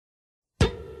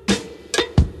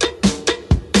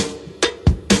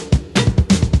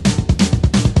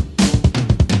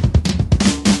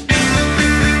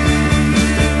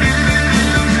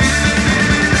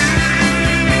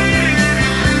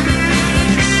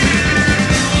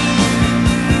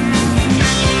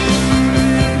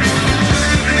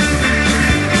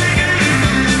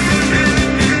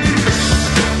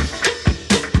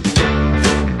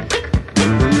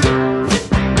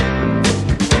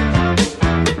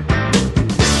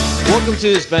Welcome to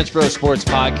this Bench Bro Sports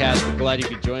Podcast. We're glad you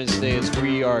could join us today as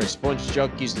we are sports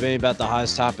junkies debating about the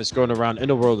hottest topics going around in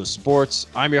the world of sports.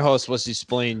 I'm your host, Wesley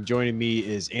Splain. Joining me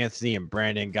is Anthony and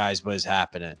Brandon. Guys, what is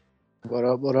happening? What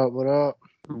up, what up, what up?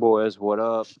 Boys, what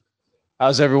up?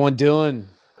 How's everyone doing?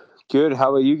 Good.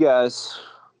 How about you guys?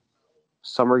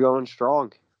 Summer going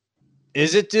strong.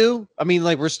 Is it due? I mean,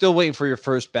 like, we're still waiting for your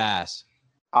first bass.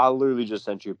 I literally just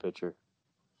sent you a picture.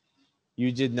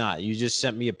 You did not. You just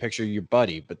sent me a picture of your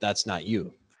buddy, but that's not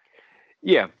you.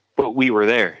 Yeah, but we were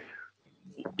there.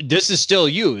 This is still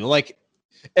you. Like,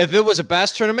 if it was a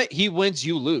bass tournament, he wins,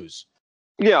 you lose.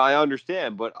 Yeah, I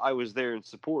understand, but I was there in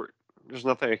support. There's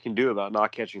nothing I can do about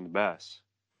not catching the bass.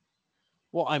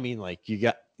 Well, I mean, like,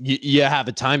 you have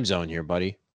a time zone here,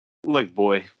 buddy. Look,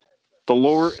 boy, the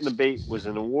lure and the bait was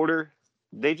in the water.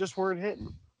 They just weren't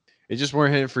hitting. They just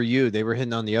weren't hitting for you. They were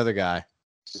hitting on the other guy.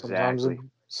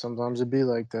 Sometimes it be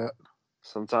like that.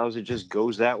 Sometimes it just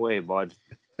goes that way, bud.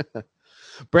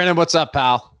 Brandon, what's up,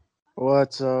 pal?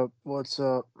 What's up? What's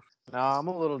up? Nah, I'm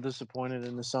a little disappointed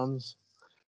in the Suns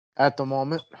at the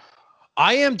moment.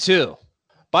 I am too.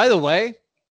 By the way,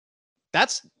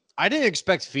 I didn't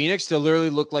expect Phoenix to literally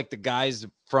look like the guys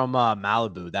from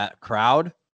Malibu, that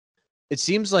crowd. It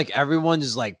seems like everyone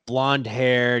is like blonde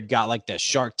haired, got like the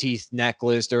shark teeth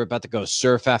necklace. They're about to go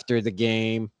surf after the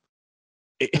game.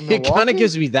 It kind of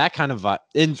gives me that kind of vibe.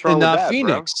 In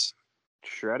Phoenix. Bro?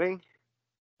 Shredding?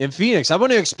 In Phoenix. I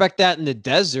wouldn't expect that in the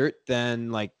desert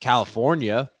than like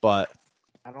California, but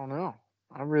I don't know.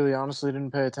 I really honestly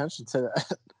didn't pay attention to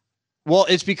that. Well,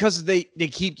 it's because they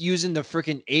keep using the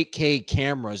freaking 8K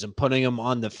cameras and putting them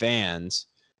on the fans.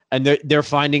 And they're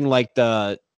finding like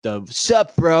the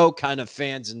sup bro kind of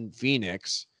fans in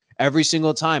Phoenix. Every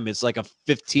single time it's like a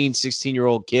 15,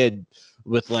 16-year-old kid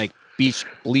with like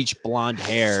bleach blonde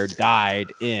hair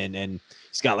dyed in, and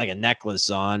he's got like a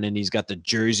necklace on, and he's got the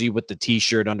jersey with the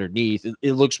t-shirt underneath.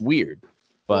 It looks weird.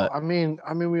 But well, I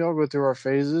mean we all go through our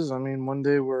phases. I mean, one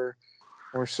day we're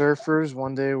surfers,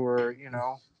 one day we're, You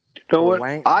know what?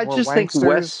 I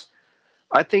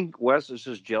think Wes is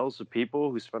just jealous of people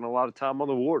who spend a lot of time on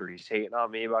the water. He's hating on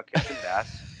me about catching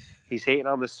bass. He's hating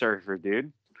on the surfer,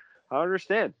 dude. I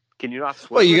understand. Can you not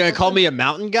swim? What, you gonna call me a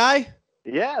mountain guy?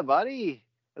 Yeah, buddy.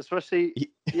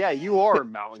 Especially, yeah, you are a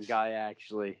mountain guy.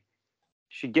 Actually,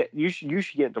 you should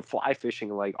get into fly fishing,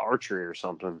 like archery or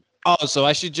something. Oh, so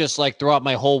I should just like throw out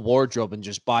my whole wardrobe and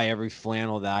just buy every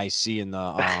flannel that I see in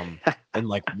the in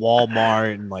like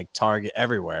Walmart and like Target,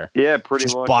 everywhere. Yeah, pretty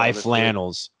just much. Buy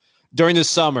flannels during the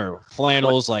summer.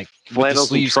 Flannels like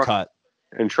flannels with the sleeves cut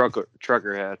and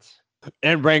trucker hats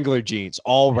and Wrangler jeans.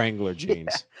 All Wrangler jeans.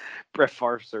 Yeah. Brett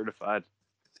Favre certified.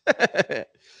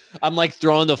 I'm like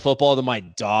throwing the football to my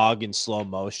dog in slow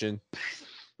motion.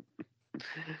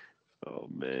 Oh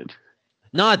man.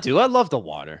 Nah, dude, I love the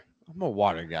water. I'm a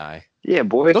water guy. Yeah,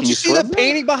 boy. Don't you see that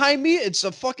painting behind me? It's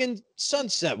a fucking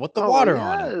sunset with the water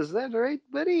on it. Is that right,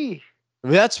 buddy?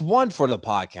 That's one for the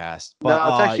podcast. But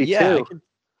no, it's actually two.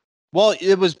 Well,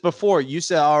 it was before. You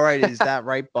said, all right, is that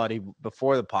right, buddy?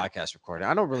 Before the podcast recording.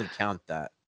 I don't really count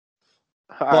that.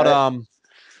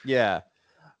 Yeah.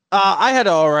 I had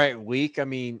an all right week. I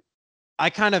mean, I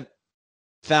kind of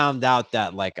found out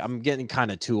that like I'm getting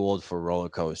kind of too old for roller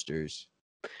coasters.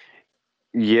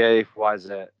 Yay. Why is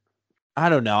that? I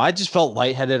don't know. I just felt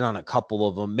lightheaded on a couple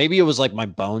of them. Maybe it was like my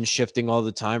bones shifting all the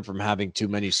time from having too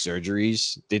many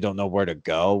surgeries. They don't know where to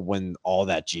go when all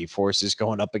that G-force is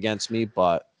going up against me.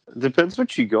 But depends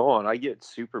what you go on. I get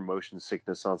super motion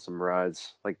sickness on some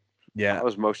rides. Like, yeah, I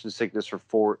was motion sickness for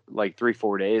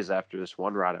 3-4 days after this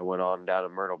one ride I went on down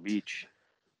in Myrtle Beach,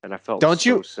 and I felt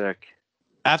so sick.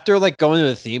 After like going to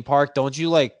the theme park, don't you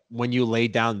like when you lay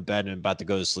down in bed and about to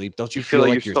go to sleep? Don't you feel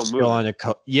like you're still on a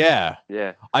Yeah.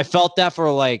 I felt that for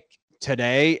like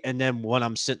today, and then when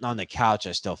I'm sitting on the couch,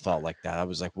 I still felt like that. I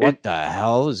was like, "What the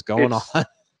hell is going on?"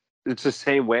 It's the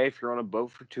same way if you're on a boat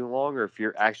for too long, or if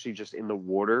you're actually just in the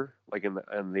water, like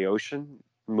in the ocean,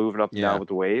 moving up and down with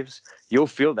the waves. You'll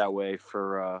feel that way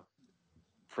for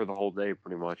the whole day,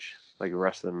 pretty much, like the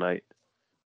rest of the night.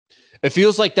 It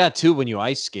feels like that too when you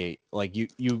ice skate. Like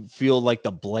you feel like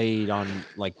the blade on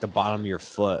like the bottom of your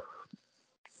foot.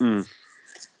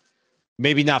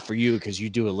 Maybe not for you because you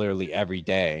do it literally every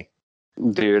day.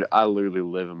 Dude, I literally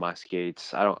live in my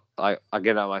skates. I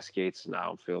get out my skates and I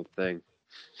don't feel a thing.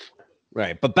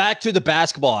 Right. But back to the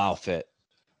basketball outfit.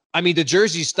 I mean, the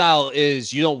jersey style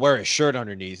is you don't wear a shirt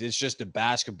underneath. It's just a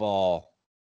basketball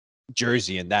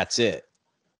jersey and that's it.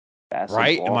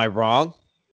 Right? Am I wrong?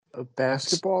 A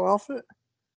basketball outfit?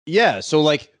 Yeah. So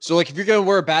like if you're gonna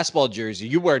wear a basketball jersey,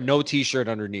 you wear no t-shirt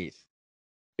underneath.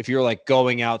 if you're like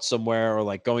going out somewhere or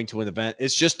like going to an event.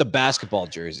 It's just the basketball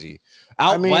jersey.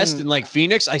 Out west in like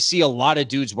Phoenix, I see a lot of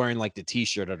dudes wearing like the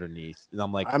t-shirt underneath. And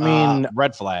I'm like,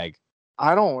 red flag.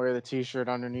 I don't wear the t-shirt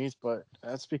underneath, but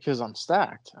that's because I'm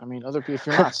stacked. I mean, other people, if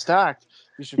you're not stacked,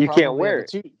 you should probably can't wear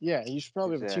it. Yeah, you should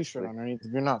probably have a t-shirt underneath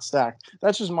if you're not stacked.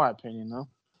 That's just my opinion, though.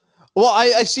 Well,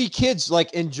 I see kids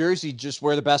like in Jersey just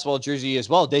wear the basketball jersey as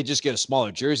well. They just get a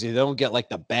smaller jersey. They don't get like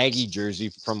the baggy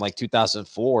jersey from like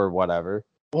 2004 or whatever.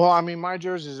 Well, I mean, my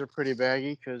jerseys are pretty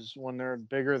baggy because when they're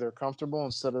bigger, they're comfortable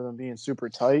instead of them being super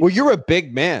tight. Well, you're a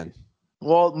big man.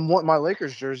 Well, my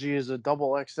Lakers jersey is a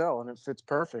double XL and it fits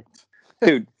perfect.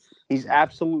 Dude, he's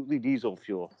absolutely diesel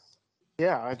fuel.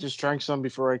 Yeah, I just drank some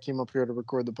before I came up here to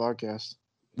record the podcast.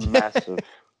 Massive.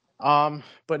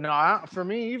 But no, for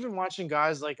me, even watching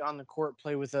guys like on the court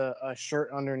play with a shirt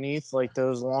underneath, like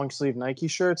those long sleeve Nike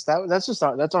shirts,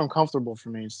 that's uncomfortable for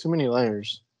me. It's too many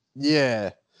layers. Yeah.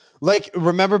 Like,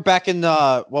 remember back in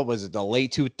the, what was it, the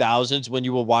late 2000s when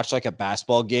you would watch like a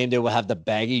basketball game, they would have the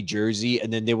baggy jersey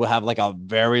and then they would have like a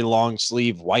very long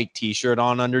sleeve white t-shirt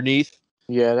on underneath.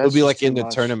 Yeah, it would be like in the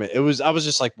tournament. I was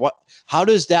just like, what? How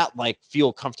does that like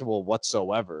feel comfortable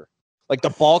whatsoever? Like the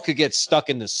ball could get stuck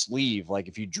in the sleeve, like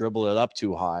if you dribble it up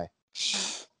too high.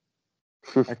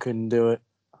 I couldn't do it.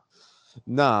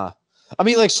 Nah. I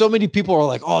mean, like so many people are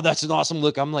like, oh, that's an awesome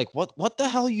look. I'm like, what the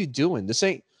hell are you doing? This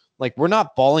ain't like we're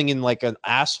not balling in like an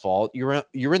asphalt. You're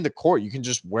in the court. You can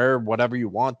just wear whatever you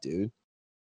want, dude.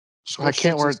 I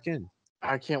can't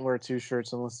wear two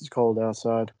shirts unless it's cold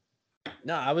outside.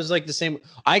 No, I was like the same.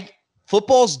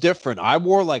 Football's different. I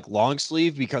wore like long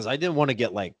sleeve because I didn't want to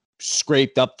get like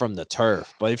scraped up from the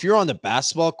turf. But if you're on the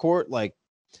basketball court, like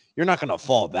you're not gonna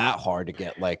fall that hard to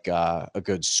get like a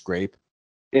good scrape.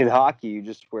 In hockey, you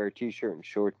just wear a t-shirt and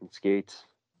shorts and skates.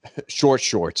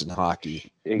 Shorts in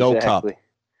hockey. Exactly. No cup.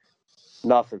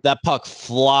 Nothing. That puck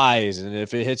flies, and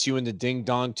if it hits you in the ding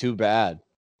dong, too bad.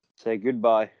 Say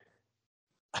goodbye.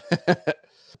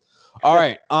 All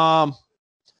right.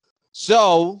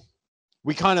 So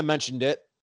we kind of mentioned it.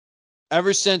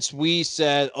 Ever since we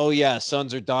said, oh yeah,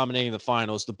 Suns are dominating the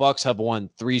finals, the Bucks have won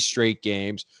 3 straight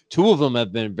games. 2 of them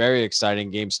have been very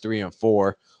exciting, games 3 and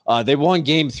 4. They won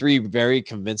game 3 very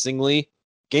convincingly.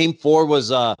 Game 4 was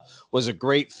a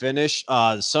great finish.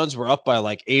 The Suns were up by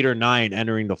like 8 or 9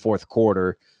 entering the fourth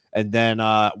quarter. And then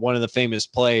one of the famous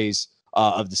plays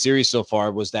of the series so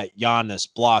far was that Giannis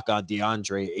block on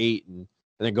DeAndre Ayton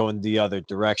and then going the other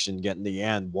direction, getting the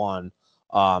and one.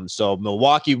 So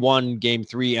Milwaukee won game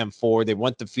 3 and 4. They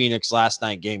went to Phoenix last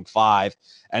night, game 5,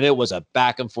 and it was a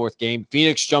back and forth game.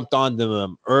 Phoenix jumped on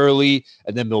them early,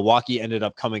 and then Milwaukee ended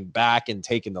up coming back and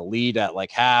taking the lead at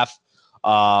like half.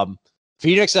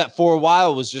 Phoenix for a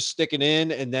while was just sticking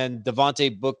in, and then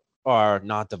Devin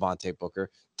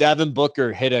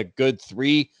Booker hit a good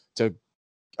 3 to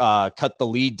cut the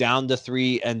lead down to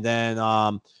 3, and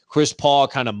then Chris Paul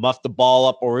kind of muffed the ball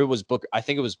up, or it was Booker. I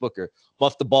think it was Booker.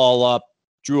 Muffed the ball up.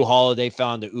 Drew Holiday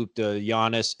found the oop to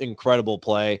Giannis. Incredible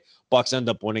play. Bucks end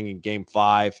up winning in game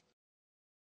 5.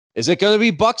 Is it going to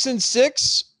be Bucks in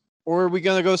 6, or are we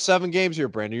going to go 7 games here,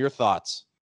 Brandon? Your thoughts?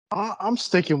 I'm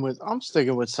sticking with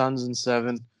Suns in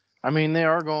 7. I mean, they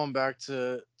are going back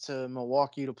to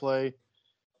Milwaukee to play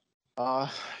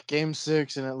game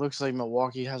 6, and it looks like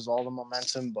Milwaukee has all the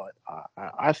momentum. But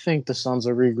I think the Suns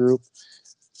will regroup,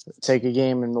 take a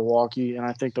game in Milwaukee, and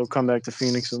I think they'll come back to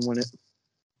Phoenix and win it.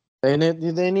 They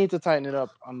need to tighten it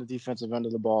up on the defensive end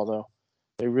of the ball, though.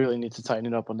 They really need to tighten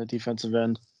it up on the defensive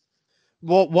end.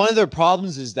 Well, one of their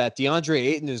problems is that DeAndre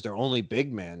Ayton is their only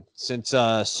big man since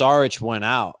Saric went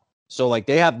out. So, like,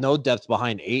 they have no depth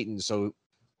behind Ayton. So,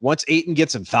 once Ayton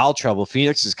gets in foul trouble,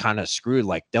 Phoenix is kind of screwed.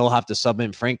 Like, they'll have to sub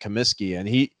in Frank Kaminsky.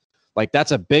 And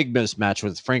that's a big mismatch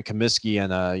with Frank Kaminsky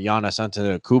and Giannis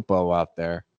Antetokounmpo out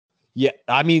there. Yeah,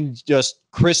 I mean, just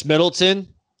Chris Middleton.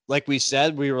 Like we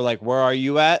said, we were like, where are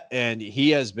you at? And he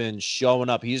has been showing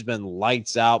up. He's been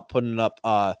lights out, putting up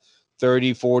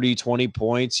 30, 40, 20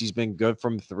 points. He's been good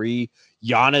from 3.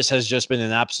 Giannis has just been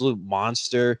an absolute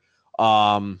monster.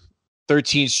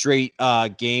 13 straight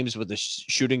games with a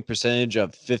shooting percentage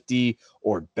of 50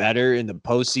 or better in the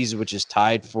postseason, which is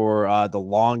tied for the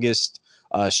longest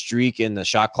streak in the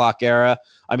shot clock era.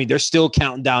 I mean, they're still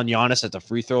counting down Giannis at the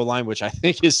free throw line, which I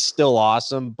think is still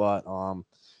awesome. But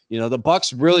the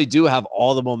Bucks really do have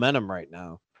all the momentum right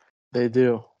now. They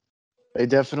do. They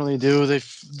definitely do. They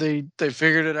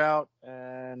figured it out,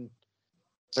 and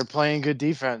they're playing good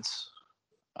defense.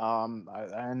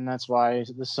 And that's why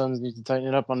the Suns need to tighten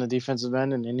it up on the defensive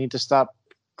end, and they need to stop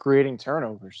creating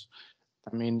turnovers.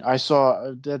 I mean, I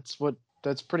saw that's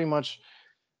pretty much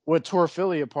what tore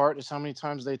Philly apart is how many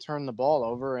times they turned the ball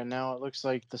over, and now it looks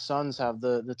like the Suns have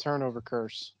the turnover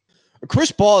curse.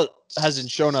 Chris Paul hasn't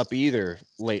shown up either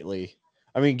lately.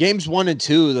 I mean, games 1 and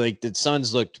 2, like the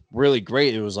Suns looked really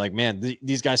great. It was like, man,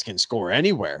 these guys can score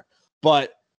anywhere.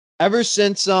 But ever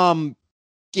since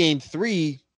game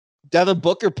 3, Devin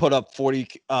Booker put up 40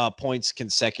 points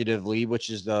consecutively, which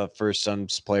is the first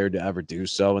Suns player to ever do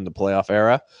so in the playoff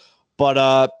era.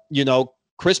 But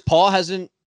Chris Paul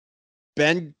hasn't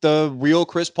been the real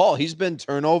Chris Paul. He's been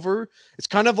turnover. It's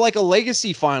kind of like a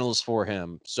legacy finals for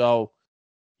him. So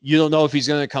you don't know if he's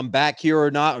going to come back here or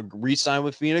not, or re-sign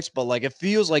with Phoenix, but like it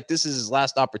feels like this is his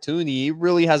last opportunity. He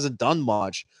really hasn't done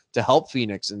much to help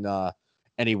Phoenix in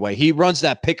any way. He runs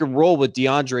that pick and roll with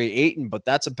DeAndre Ayton, but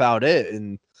that's about it.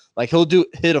 And like he'll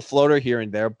hit a floater here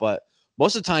and there, but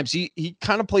most of the times he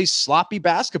kind of plays sloppy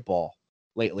basketball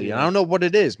lately. Yeah. And I don't know what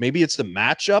it is. Maybe it's the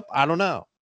matchup. I don't know.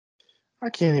 I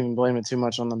can't even blame it too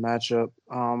much on the matchup.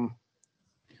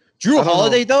 Drew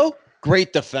Holiday, though,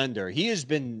 great defender. He has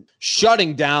been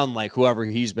shutting down like whoever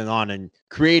he's been on and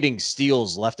creating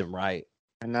steals left and right.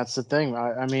 And that's the thing.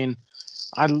 I mean,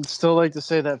 I'd still like to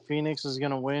say that Phoenix is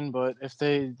going to win, but if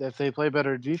they play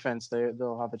better defense,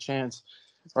 they'll have a chance.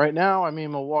 Right now, I mean,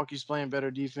 Milwaukee's playing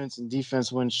better defense, and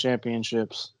defense wins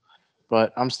championships.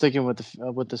 But I'm sticking with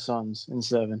the Suns in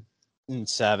 7. In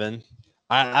 7,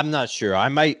 I'm not sure. I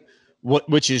might.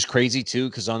 Which is crazy too,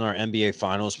 because on our NBA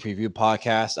Finals preview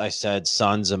podcast, I said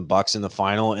Suns and Bucks in the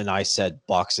final, and I said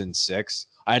Bucks in 6.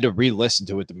 I had to re-listen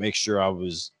to it to make sure I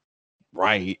was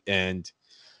right, and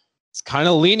it's kind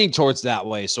of leaning towards that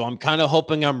way. So I'm kind of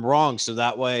hoping I'm wrong, so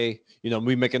that way,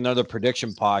 we make another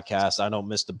prediction podcast. I don't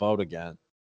miss the boat again.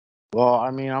 Well,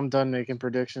 I mean, I'm done making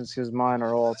predictions because mine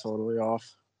are all totally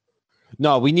off.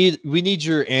 No, we need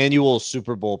your annual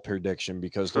Super Bowl prediction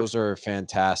because those are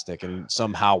fantastic, and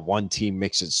somehow one team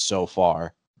makes it so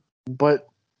far. But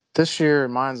this year,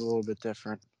 mine's a little bit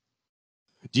different.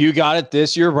 Do you got it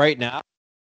this year right now?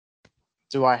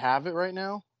 Do I have it right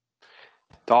now?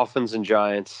 Dolphins and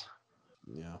Giants.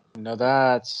 Yeah. No,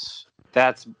 that's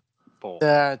bold.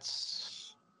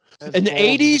 That's in the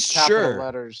 80s, sure.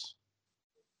 Letters.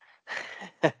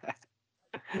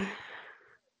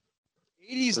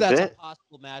 80s, that's a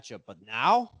possible matchup, but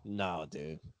now, no,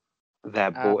 dude.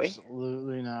 That boy.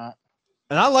 Absolutely not.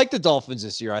 And I like the Dolphins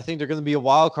this year. I think they're going to be a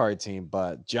wild card team,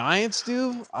 but Giants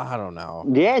do? I don't know.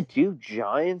 Yeah, dude,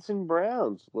 Giants and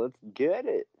Browns. Let's get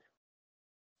it.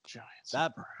 Giants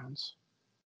and Browns.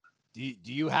 Do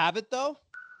you have it, though?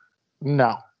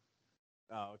 No.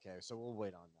 Oh, okay. So we'll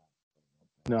wait on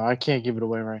that. No, I can't give it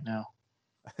away right now.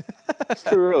 It's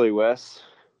too early, Wes.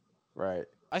 Right.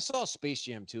 I saw Space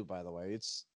Jam 2, by the way.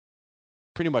 It's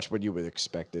pretty much what you would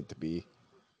expect it to be.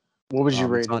 What would you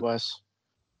rate it, Wes?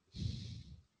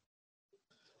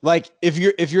 Like, if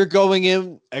you're going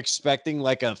in expecting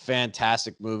like a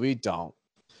fantastic movie, don't.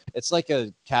 It's like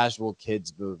a casual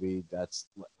kids movie that's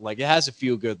like it has a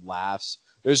few good laughs.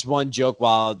 There's one joke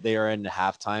while they are in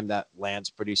halftime that lands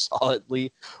pretty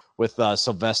solidly with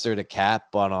Sylvester the Cat,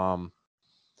 but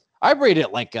I rate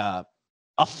it like a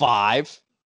 5.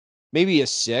 Maybe a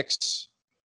 6,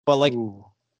 but like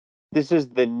this is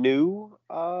the new.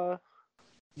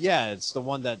 Yeah, it's the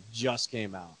one that just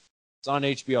came out. It's on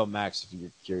HBO Max if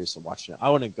you're curious to watch it. I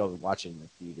wouldn't go watch it in the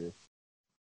theater.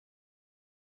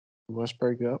 Let's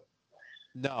break up.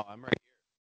 No, I'm right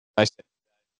here. I said,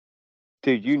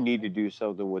 dude, you need to do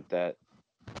something with that.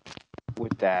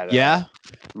 Yeah,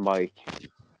 Mike.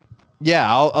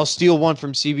 Yeah, I'll steal one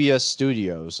from CBS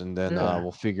Studios and then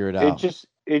we'll figure it out.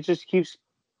 It just keeps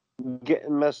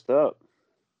getting messed up.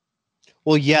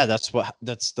 Well, yeah, that's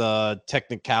the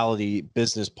technicality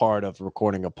business part of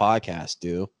recording a podcast,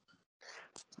 dude.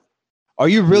 Are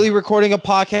you really recording a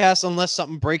podcast unless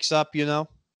something breaks up,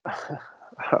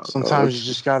 Sometimes you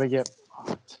just got to get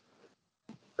fucked.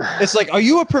 It's like, are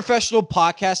you a professional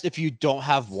podcast if you don't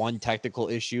have one technical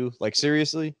issue? Like,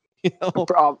 seriously?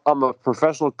 I'm a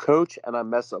professional coach, and I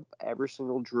mess up every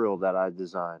single drill that I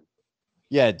design.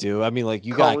 Yeah, dude. I mean, like,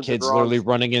 you got kids literally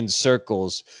running in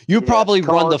circles. You probably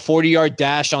run the 40-yard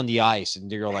dash on the ice,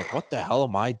 and you're like, what the hell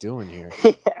am I doing here?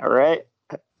 Yeah, right?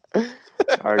 All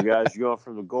right, guys, you're going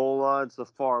from the goal line to the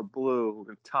far blue. We're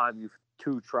going to time you for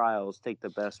 2 trials. Take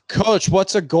the best. Coach,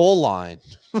 what's a goal line?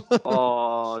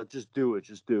 Oh, just do it.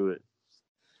 Just do it.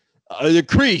 The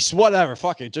crease, whatever.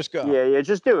 Fuck it. Just go. Yeah,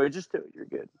 just do it. Just do it. You're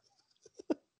good.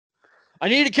 I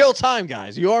need to kill time,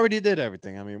 guys. You already did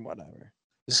everything. I mean, whatever.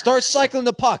 Start cycling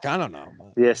the puck. I don't know.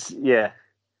 Yes, yeah.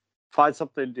 Find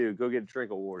something to do. Go get a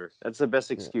drink of water. That's the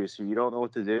best excuse. If you don't know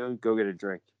what to do, go get a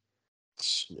drink.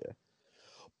 Yeah.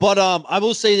 But I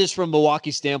will say this from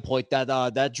Milwaukee's standpoint that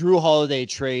that Drew Holiday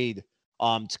trade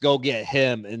to go get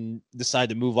him and decide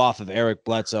to move off of Eric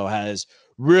Bledsoe has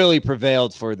really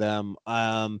prevailed for them.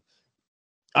 I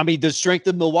mean, the strength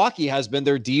of Milwaukee has been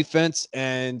their defense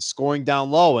and scoring down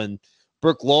low, and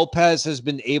Brook Lopez has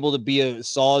been able to be a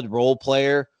solid role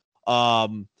player.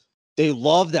 They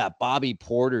love that Bobby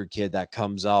Porter kid that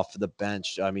comes off the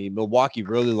bench. I mean, Milwaukee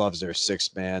really loves their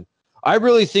sixth man. I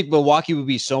really think Milwaukee would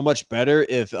be so much better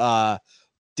if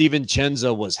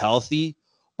DiVincenzo was healthy,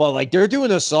 but like they're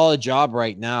doing a solid job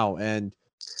right now. And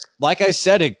like I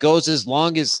said, it goes as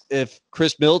long as if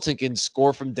Chris Middleton can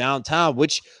score from downtown,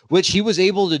 which he was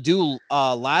able to do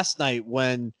last night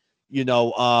when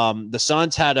the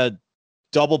Suns had a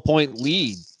double point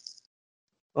lead.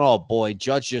 Oh boy,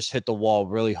 Judge just hit the wall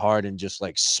really hard and just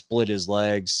like split his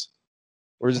legs.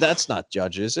 Or that's not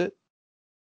Judge, is it?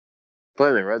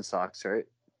 Playing the Red Sox, right?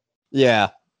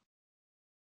 Yeah.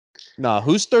 No,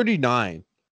 who's 39?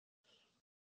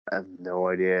 I have no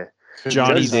idea.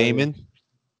 Johnny Judge- Damon.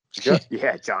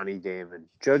 Yeah, Johnny Damon.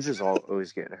 Judge is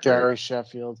always getting hurt. Gary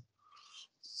Sheffield.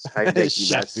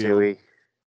 Hideki Matsui.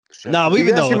 No, we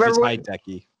even know if it's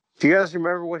Hideki. Do you guys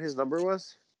remember what his number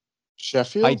was?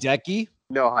 Sheffield? Hideki?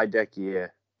 No, Hideki, yeah.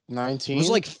 19? It was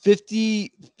like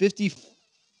 50,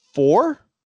 54?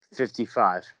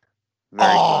 55. Very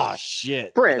Oh, close.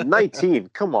 shit. Brand, 19.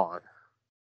 Come on.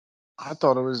 I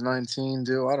thought it was 19,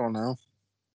 dude. I don't know.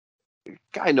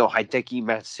 I know Hideki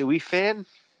Matsui fan.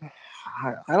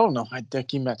 I don't know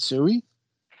Hideki Matsui.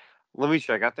 Let me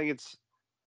check.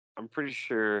 I'm pretty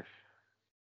sure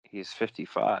he's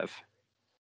 55.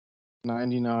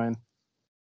 99.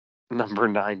 Number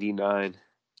 99.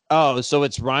 Oh, so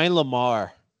it's Ryan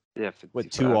Lamar Yeah, 55. with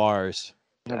 2 R's.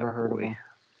 Never heard of him.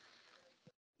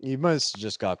 He must have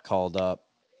just got called up.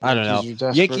 I don't Yankees know.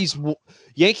 are desperate.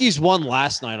 Yankees won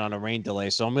last night on a rain delay,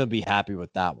 so I'm going to be happy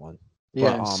with that one.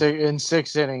 Yeah, But, in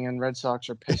sixth inning, and Red Sox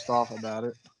are pissed off about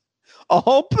it.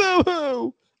 Oh,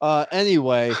 boo-hoo!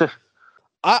 Anyway,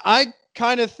 I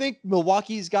kind of think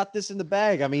Milwaukee's got this in the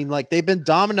bag. I mean, like, they've been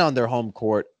dominant on their home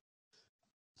court.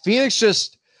 Phoenix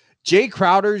Jay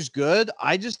Crowder's good.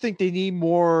 I just think they need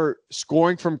more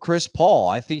scoring from Chris Paul.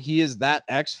 I think he is that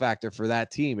X factor for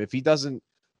that team. If he doesn't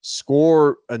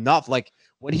score enough, like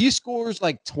when he scores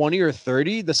like 20 or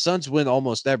 30, the Suns win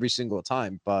almost every single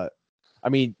time. But I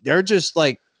mean, they're just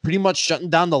like pretty much shutting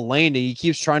down the lane, and he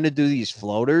keeps trying to do these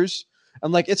floaters.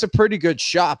 And like, it's a pretty good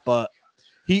shot, but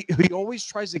he always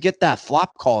tries to get that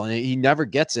flop call, and he never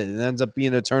gets it. It ends up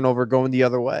being a turnover going the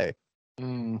other way.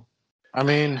 I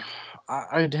mean,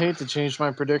 I'd hate to change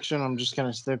my prediction. I'm just going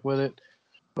to stick with it.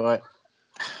 But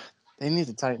they need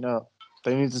to tighten up.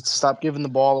 They need to stop giving the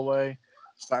ball away,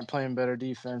 start playing better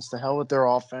defense. The hell with their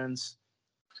offense.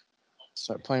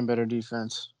 Start playing better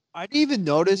defense. I didn't even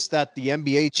notice that the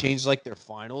NBA changed like their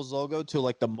finals logo to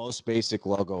like the most basic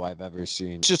logo I've ever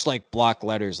seen. It's just like block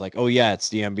letters, like, oh yeah, it's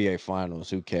the NBA finals.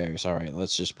 Who cares? All right,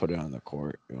 let's just put it on the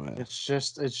court. It's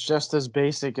just as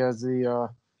basic as the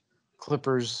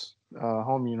Clippers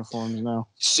home uniforms now.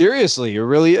 Seriously, it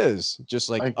really is. Just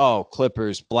like oh,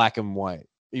 Clippers, black and white.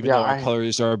 Even though our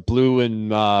colors are blue and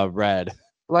red.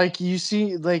 Like you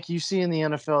see in the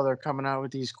NFL, they're coming out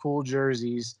with these cool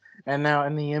jerseys. And now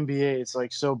in the NBA, it's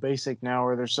like so basic now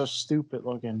where they're so stupid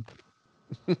looking.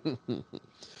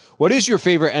 What is your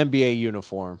favorite NBA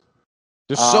uniform?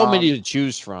 There's so many to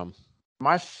choose from.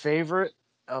 My favorite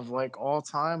of like all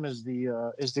time is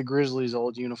the Grizzlies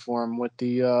old uniform with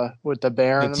the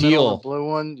bear in the middle, the blue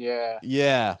one. Yeah.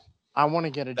 Yeah. I want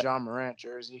to get a John Morant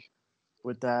jersey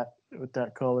with that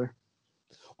color.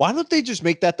 Why don't they just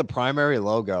make that the primary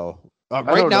logo?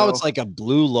 Right now it's like a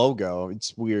blue logo.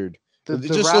 It's weird. It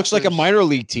just Raptors, looks like a minor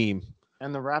league team.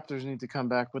 And the Raptors need to come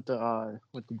back with the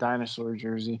dinosaur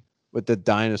jersey. With the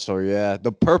dinosaur, yeah.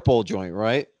 The purple joint,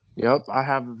 right? Yep. I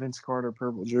have a Vince Carter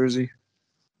purple jersey.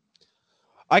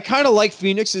 I kind of like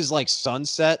Phoenix's like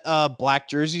sunset black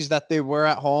jerseys that they wear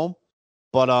at home.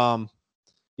 But I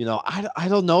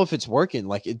don't know if it's working.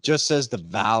 Like it just says the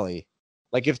Valley.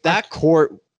 Like if that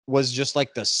court was just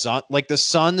like the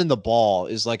sun and the ball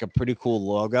is like a pretty cool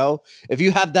logo. If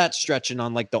you have that stretching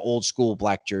on like the old school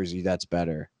black jersey, that's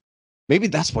better. Maybe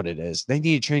that's what it is. They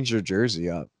need to change their jersey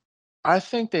up. I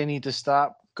think they need to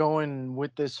stop going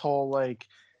with this whole like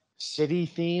city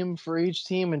theme for each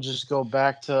team and just go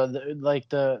back to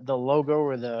the logo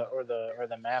or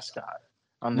the mascot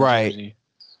on the jersey.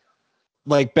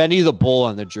 Like Benny the Bull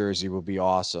on the jersey would be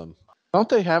awesome. Don't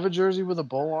they have a jersey with a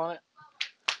bull on it?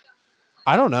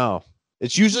 I don't know.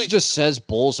 It usually just says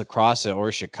Bulls across it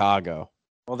or Chicago.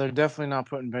 Well, they're definitely not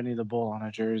putting Benny the Bull on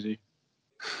a jersey.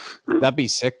 That'd be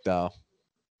sick, though.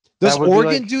 Does That would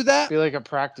Oregon do that? Be like a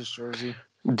practice jersey.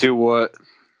 Do what?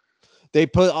 They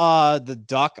put the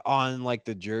duck on like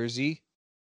the jersey.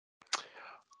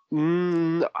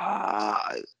 Honestly,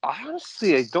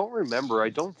 I don't remember. I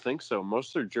don't think so. Most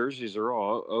of their jerseys are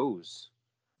all O's.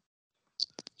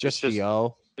 Just the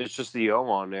O. It's just the O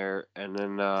on there, and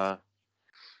then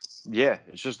yeah,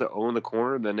 it's just the O in the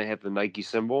corner. Then they have the Nike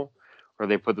symbol, or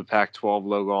they put the Pac-12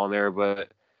 logo on there.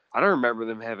 But I don't remember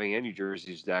them having any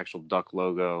jerseys the actual duck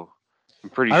logo.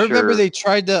 I remember they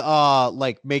tried to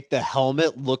like make the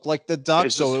helmet look like the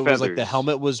duck, so it was like the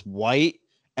helmet was white,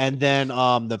 and then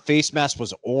the face mask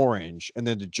was orange, and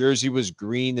then the jersey was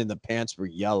green, and the pants were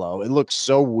yellow. It looked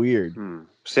so weird.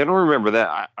 See, I don't remember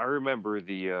that. I remember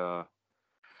the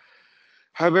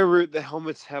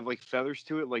helmets have like feathers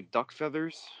to it, like duck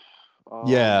feathers.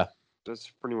 Yeah, that's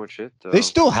pretty much it. Though. They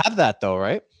still have that though,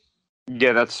 right?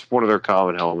 Yeah, that's one of their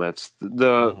common helmets.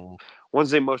 The ones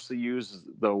they mostly use,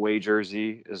 the away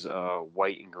jersey is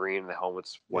white and green. The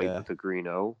helmet's white with the green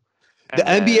O. The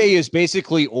NBA is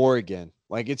basically Oregon.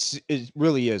 Like it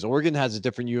really is. Oregon has a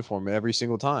different uniform every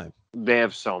single time. They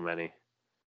have so many.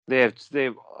 They have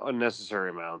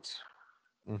unnecessary amounts.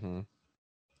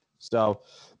 So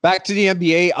back to the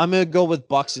NBA. I'm gonna go with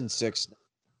Bucks in 6,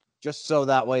 just so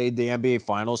that way the NBA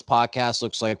Finals podcast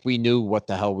looks like we knew what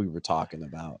the hell we were talking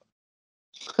about.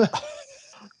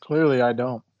 Clearly, I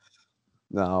don't.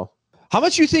 No. How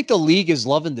much you think the league is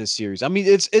loving this series? I mean,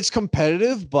 it's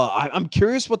competitive, but I'm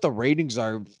curious what the ratings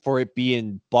are for it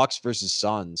being Bucks versus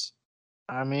Suns.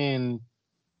 I mean,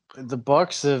 the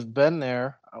Bucks have been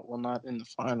there. Well, not in the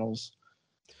finals.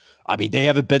 I mean, they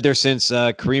haven't been there since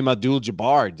Kareem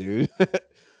Abdul-Jabbar, dude.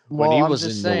 when he was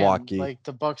in Milwaukee. Like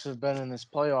the Bucks have been in this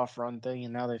playoff run thing,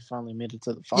 and now they finally made it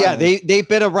to the finals. Yeah, they've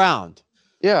been around.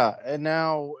 Yeah, and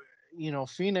now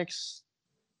Phoenix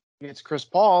gets Chris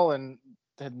Paul, and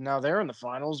now they're in the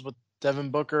finals with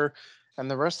Devin Booker and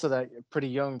the rest of that pretty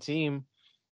young team.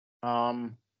 I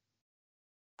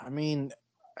mean,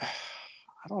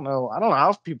 I don't know. I don't know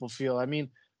how people feel. I mean,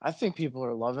 I think people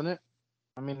are loving it.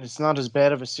 I mean, it's not as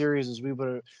bad of a series as we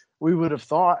would have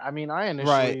thought. I mean, I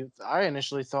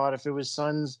initially thought if it was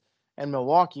Suns and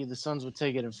Milwaukee, the Suns would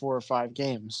take it in 4 or 5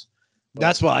 games. But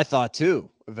that's what I thought too.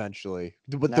 Eventually,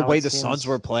 with the way the Suns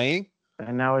were playing,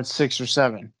 and now it's 6 or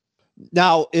 7.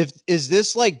 Now, is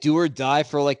this like do or die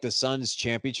for like the Suns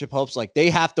championship hopes? Like they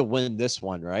have to win this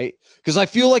one, right? Because I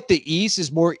feel like the East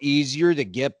is more easier to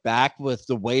get back with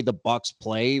the way the Bucks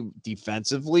play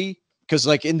defensively. Because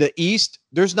like in the East,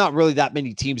 there's not really that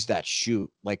many teams that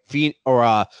shoot. Like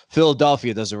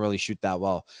Philadelphia doesn't really shoot that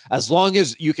well. As long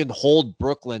as you can hold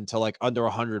Brooklyn to like under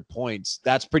 100 points,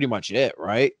 that's pretty much it,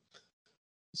 right?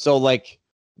 So like,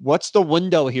 what's the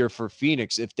window here for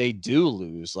Phoenix if they do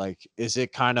lose? Like, is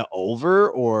it kind of over,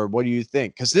 or what do you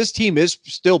think? Because this team is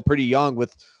still pretty young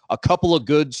with a couple of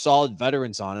good, solid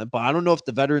veterans on it, but I don't know if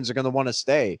the veterans are going to want to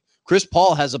stay. Chris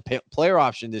Paul has a player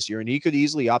option this year, and he could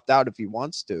easily opt out if he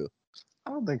wants to. I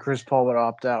don't think Chris Paul would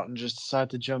opt out and just decide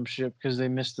to jump ship because they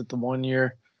missed it the 1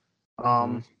 year.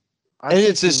 And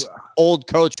it's his old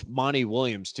coach, Monty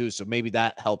Williams, too, so maybe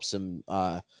that helps him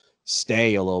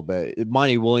stay a little bit.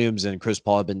 Monty Williams and Chris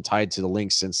Paul have been tied to the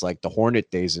Lynx since like the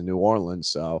Hornet days in New Orleans,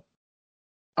 so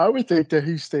I would think that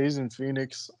he stays in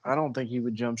Phoenix. I don't think he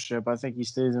would jump ship. I think he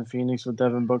stays in Phoenix with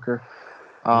Devin Booker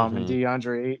and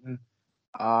DeAndre Ayton.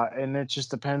 And it just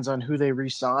depends on who they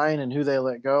re-sign and who they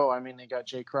let go. I mean, they got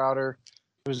Jay Crowder,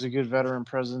 who's a good veteran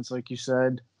presence, like you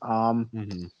said.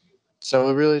 So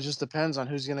it really just depends on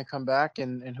who's going to come back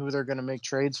and who they're going to make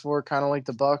trades for, kind of like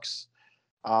the Bucks.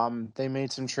 They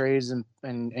made some trades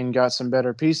and got some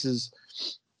better pieces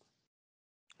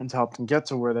and to help them get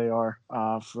to where they are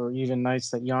for even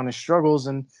nights that Giannis struggles.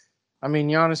 And, I mean,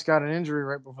 Giannis got an injury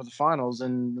right before the finals,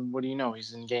 and what do you know?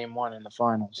 He's in game 1 in the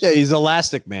finals. Yeah, he's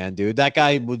elastic, man, dude. That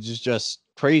guy was just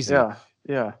crazy.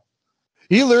 Yeah.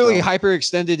 He literally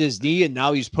hyperextended his knee, and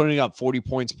now he's putting up 40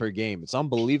 points per game. It's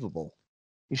unbelievable.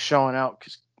 He's showing out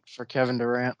for Kevin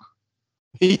Durant.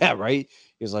 Yeah, right?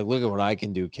 He's like, look at what I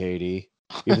can do, KD,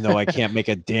 even though I can't make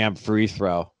a damn free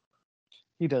throw.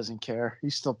 He doesn't care. He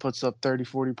still puts up 30,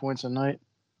 40 points a night.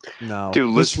 No.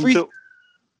 Dude, listen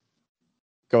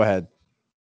Go ahead.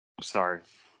 Sorry.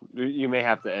 You may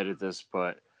have to edit this,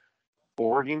 but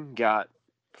Oregon got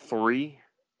 3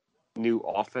 new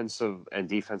offensive and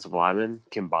defensive linemen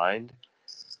combined.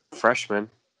 Freshmen,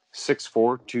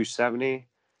 6'4", 270,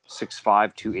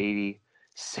 6'5", 280,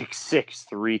 6'6",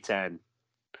 310.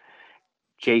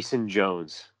 Jason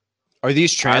Jones. Are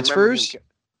these transfers?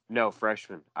 No,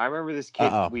 freshmen. I remember this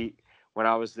kid. When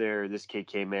I was there, this kid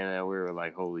came in and we were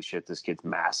like, holy shit, this kid's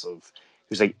massive.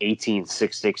 He was like 18,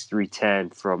 6'6",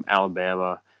 310 from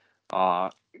Alabama.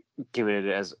 Giving it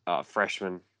as a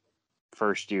freshman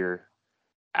first year.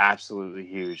 Absolutely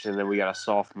huge. And then we got a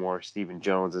sophomore, Stephen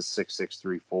Jones, at 6'6",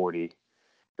 340.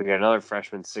 We got another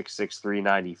freshman, 6'6",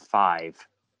 395.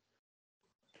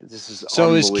 This is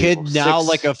So is unbelievable. Kid now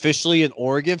like officially an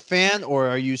Oregon fan, or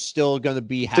are you still going to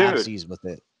be halfsies with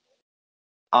it?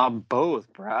 I'm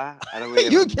both, bruh.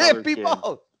 You can't be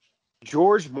both.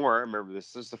 George Moore, I remember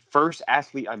this. This is the first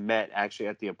athlete I met actually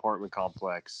at the apartment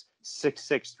complex.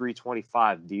 6'6",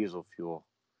 325 diesel fuel.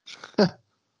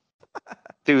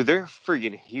 Dude, they're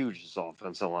freaking huge, this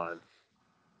offensive line.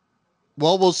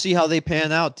 Well, we'll see how they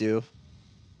pan out, dude.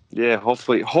 Yeah,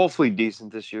 hopefully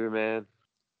decent this year, man.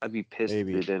 I'd be pissed if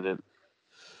they didn't.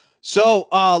 So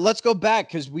let's go back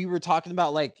because we were talking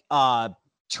about like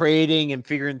trading and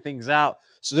figuring things out.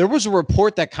 So there was a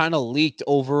report that kind of leaked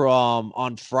over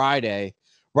on Friday.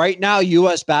 Right now,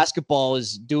 U.S. basketball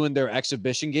is doing their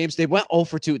exhibition games. They went 0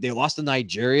 for 2. They lost to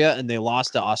Nigeria and they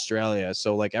lost to Australia.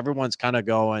 So like everyone's kind of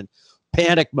going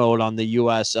panic mode on the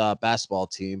U.S. Basketball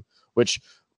team, which,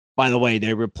 by the way,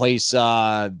 they replace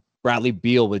Bradley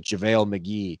Beal with JaVale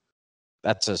McGee.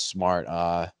 That's a smart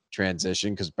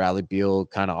transition because Bradley Beal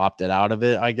kind of opted out of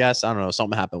it, I guess. I don't know.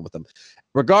 Something happened with him.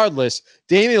 Regardless,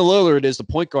 Damian Lillard is the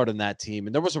point guard in that team.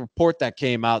 And there was a report that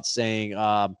came out saying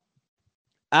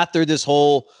after this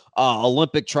whole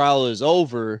Olympic trial is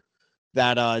over,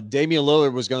 that Damian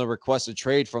Lillard was going to request a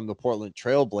trade from the Portland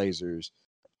Trail Blazers.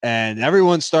 And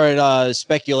everyone started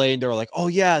speculating. They were like, oh,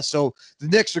 yeah, so the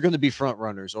Knicks are going to be front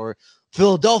runners, or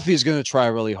Philadelphia is going to try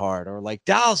really hard, or like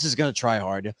Dallas is going to try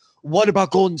hard. What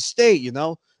about Golden State, you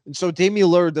know? And so Damian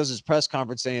Lillard does his press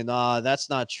conference saying, that's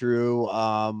not true.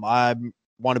 I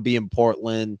want to be in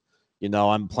Portland. You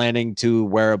know, I'm planning to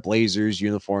wear a Blazers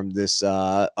uniform this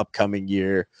upcoming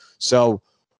year. So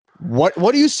what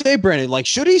do you say, Brandon? Like,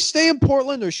 should he stay in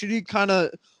Portland or should he kind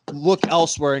of look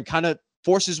elsewhere and kind of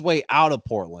force his way out of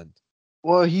Portland?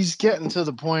 Well, he's getting to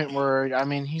the point where, I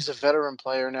mean, he's a veteran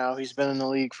player now. He's been in the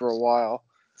league for a while.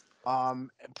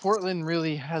 Portland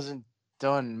really hasn't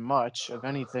done much of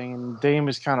anything, and Dame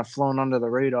has kind of flown under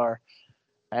the radar.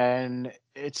 And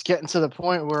it's getting to the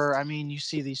point where, I mean, you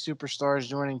see these superstars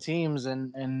joining teams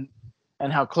and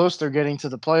how close they're getting to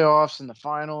the playoffs and the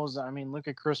finals. I mean, look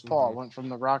at Chris Paul. Went from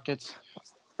the Rockets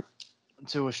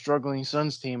to a struggling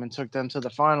Suns team and took them to the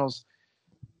finals.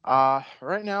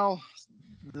 Right now,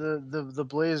 the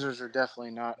Blazers are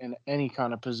definitely not in any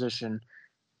kind of position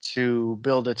to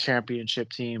build a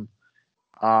championship team.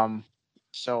 If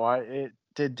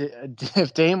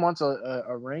Dame wants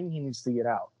a ring, he needs to get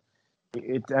out.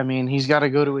 I mean, he's got to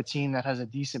go to a team that has a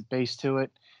decent base to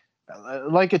it,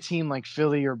 like a team like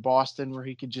Philly or Boston, where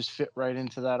he could just fit right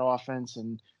into that offense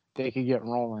and they could get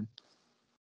rolling.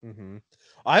 Mm-hmm.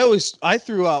 I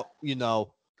threw out, you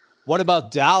know, what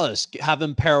about Dallas? Have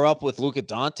him pair up with Luka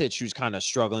Doncic, who's kind of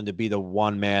struggling to be the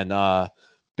one-man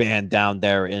band down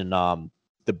there in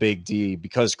the Big D,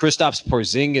 because Kristaps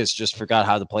Porzingis just forgot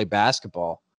how to play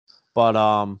basketball. But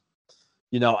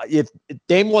you know, if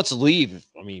Dame wants to leave,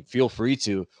 I mean, feel free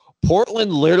to.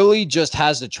 Portland literally just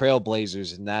has the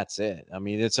Trailblazers, and that's it. I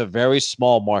mean, it's a very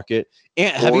small market.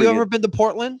 And have you ever been to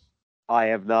Portland? I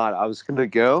have not. I was going to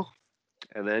go,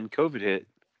 and then COVID hit,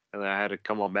 and I had to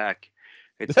come on back.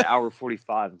 It's an hour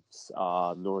 45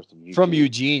 north of Eugene. From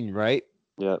Eugene, right?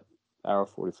 Yep, hour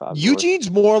 45.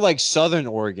 Eugene's more like Southern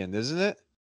Oregon, isn't it?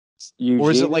 Eugene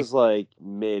or is it like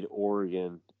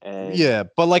mid-Oregon. And yeah,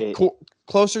 but like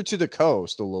closer to the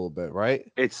coast a little bit,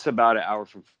 right? It's about an hour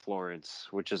from Florence,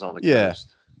 which is on the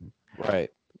coast. Right.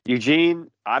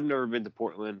 Eugene, I've never been to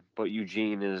Portland, but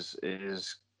Eugene is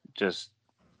just,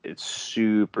 it's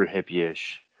super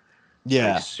hippie-ish.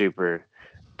 Yeah. Like super.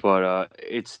 But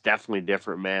it's definitely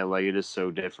different, man. Like, it is so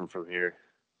different from here,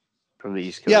 from the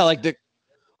East Coast. Yeah,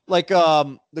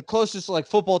 the closest like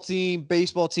football team,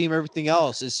 baseball team, everything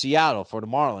else is Seattle for the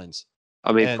Marlins.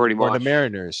 I mean, pretty much. Or the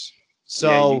Mariners.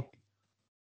 So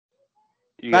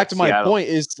you back to Seattle. My point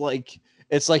is like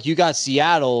it's like you got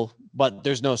Seattle, but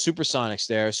there's no Supersonics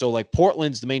there. So like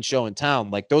Portland's the main show in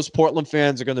town. Like those Portland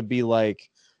fans are gonna be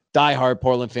like diehard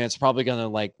Portland fans, probably gonna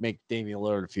like make Damian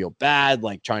Lillard feel bad,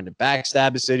 like trying to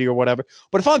backstab the city or whatever.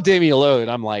 But if I'm Damian Lillard,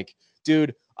 I'm like,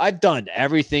 dude, I've done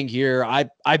everything here.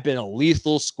 I've been a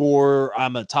lethal scorer.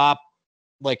 I'm a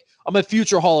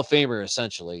future Hall of Famer,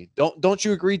 essentially. Don't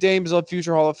you agree, Dame's a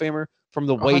future Hall of Famer from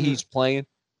the way he's playing?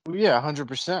 Yeah,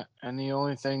 100%. And the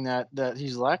only thing that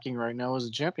he's lacking right now is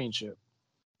a championship.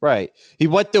 Right. He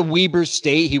went to Weber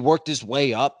State. He worked his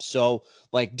way up. So,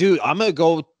 like, dude, I'm going to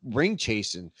go ring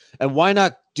chasing. And why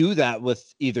not do that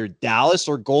with either Dallas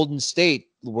or Golden State,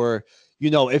 where,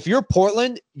 if you're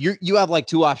Portland, you have like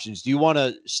two options. Do you want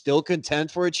to still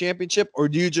contend for a championship, or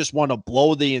do you just want to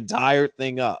blow the entire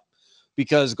thing up?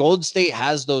 Because Golden State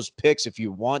has those picks if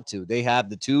you want to. They have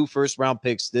the 2 first-round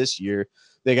picks this year.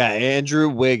 They got Andrew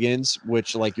Wiggins,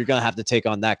 which like you're gonna have to take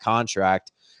on that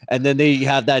contract. And then they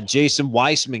have that Jason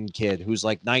Weissman kid who's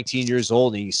like 19 years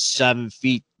old and he's 7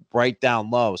 feet right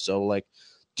down low. So like,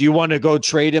 do you want to go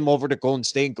trade him over to Golden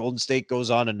State and Golden State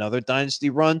goes on another dynasty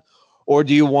run? Or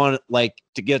do you want like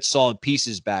to get solid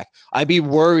pieces back? I'd be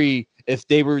worried if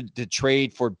they were to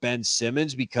trade for Ben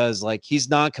Simmons because like he's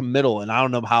non-committal and I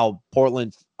don't know how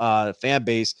Portland fan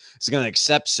base is going to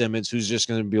accept Simmons, who's just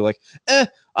going to be like,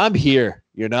 I'm here,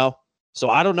 So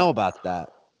I don't know about that.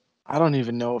 I don't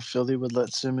even know if Philly would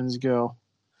let Simmons go.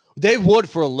 They would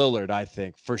for Lillard, I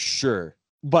think, for sure.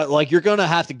 But like you're going to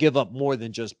have to give up more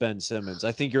than just Ben Simmons.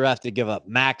 I think you're going to have to give up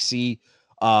Maxey,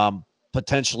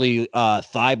 potentially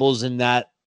Thibault in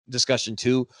that discussion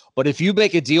too. But if you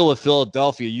make a deal with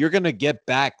Philadelphia, you're going to get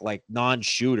back like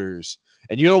non-shooters.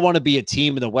 And you don't want to be a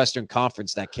team in the Western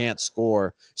Conference that can't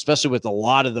score, especially with a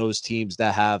lot of those teams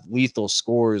that have lethal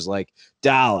scores like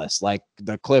Dallas, like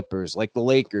the Clippers, like the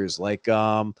Lakers, like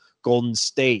Golden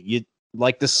State,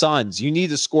 like the Suns. You need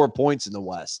to score points in the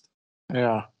West.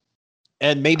 Yeah.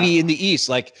 And maybe in the East,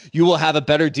 like you will have a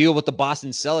better deal with the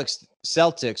Boston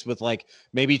Celtics with like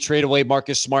maybe trade away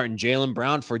Marcus Smart and Jaylen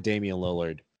Brown for Damian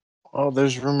Lillard. Oh,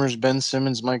 there's rumors Ben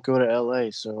Simmons might go to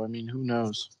LA. So, I mean, who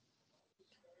knows?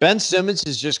 Ben Simmons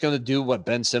is just going to do what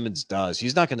Ben Simmons does.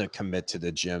 He's not going to commit to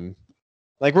the gym.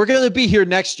 Like we're going to be here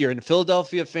next year and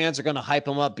Philadelphia fans are going to hype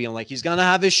him up being like, he's going to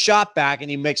have his shot back and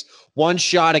he makes one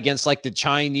shot against like the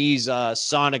Chinese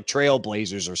Sonic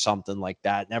Trailblazers or something like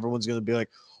that. And everyone's going to be like,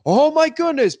 oh my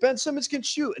goodness, Ben Simmons can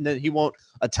shoot. And then he won't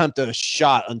attempt a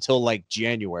shot until like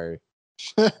January.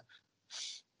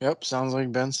 Yep. Sounds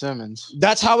like Ben Simmons.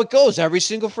 That's how it goes every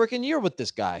single freaking year with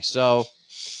this guy. So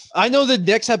I know the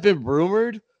Knicks have been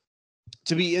rumored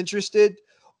to be interested,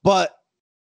 but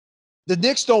the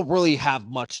Knicks don't really have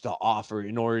much to offer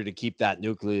in order to keep that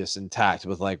nucleus intact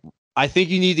with like, I think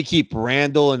you need to keep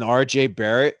Randall and RJ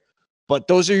Barrett, but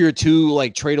those are your 2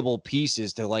 like tradable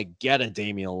pieces to like get a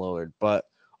Damian Lillard. But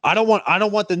I don't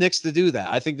want the Knicks to do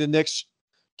that. I think the Knicks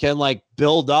can like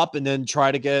build up and then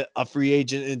try to get a free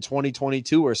agent in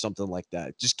 2022 or something like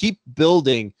that. Just keep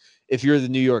building if you're the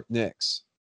New York Knicks.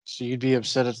 So you'd be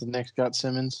upset if the Knicks got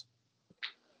Simmons?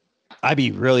 I'd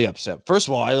be really upset. First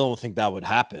of all, I don't think that would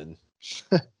happen.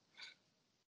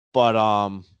 But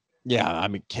yeah, I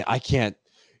mean, I can't.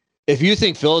 If you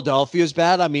think Philadelphia is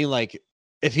bad, I mean, like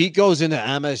if he goes into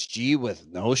MSG with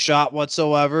no shot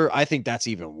whatsoever, I think that's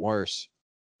even worse.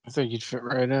 I think he'd fit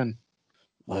right in.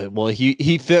 Well,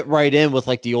 he fit right in with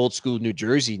like the old school New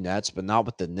Jersey Nets, but not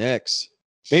with the Knicks.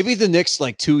 Maybe the Knicks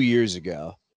like 2 years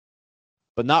ago,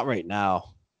 but not right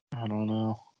now. I don't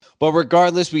know. But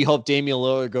regardless, we hope Damian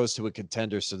Lillard goes to a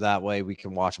contender so that way we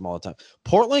can watch him all the time.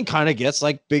 Portland kind of gets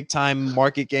like big time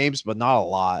market games, but not a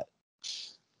lot.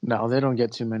 No, they don't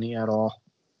get too many at all.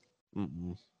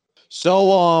 Mm-mm.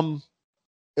 So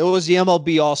it was the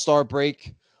MLB All-Star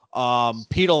break.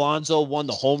 Pete Alonso won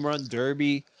the home run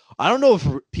derby. I don't know if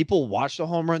people watch the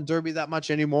home run derby that much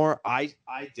anymore. I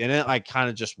didn't. I kind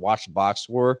of just watched box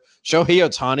score. Shohei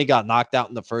Ohtani got knocked out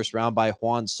in the first round by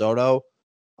Juan Soto.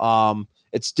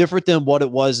 It's different than what it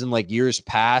was in like years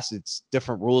past. It's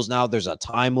different rules now. There's a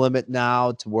time limit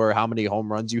now to where how many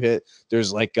home runs you hit.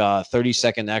 There's like a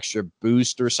 30-second extra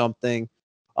boost or something.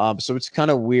 So it's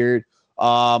kind of weird.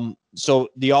 So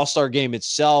the All-Star game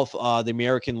itself, the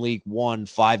American League won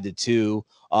 5-2.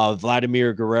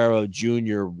 Vladimir Guerrero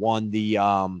Jr. won the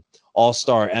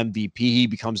All-Star MVP. He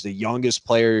becomes the youngest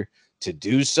player to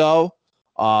do so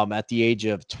at the age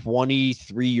of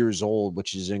 23 years old,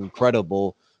 which is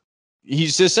incredible.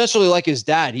 He's essentially like his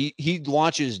dad. He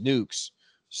launches nukes.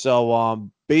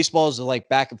 So baseball is like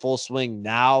back in full swing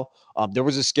now. There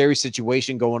was a scary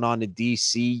situation going on in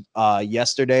DC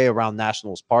yesterday around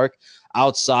Nationals Park.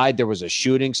 Outside, there was a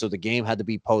shooting, so the game had to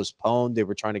be postponed. They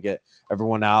were trying to get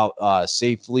everyone out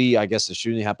safely. I guess the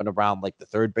shooting happened around like the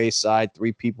third base side.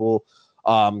 3 people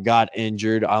got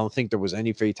injured. I don't think there was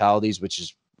any fatalities, which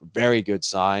is a very good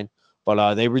sign.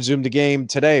 But they resumed the game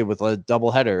today with a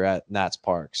doubleheader at Nats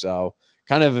Park. So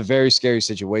kind of a very scary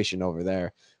situation over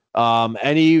there.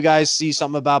 Any of you guys see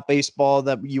something about baseball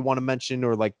that you want to mention,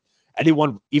 or like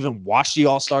anyone even watch the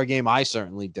All-Star game? I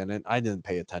certainly didn't. I didn't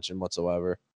pay attention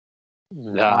whatsoever.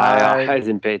 No, I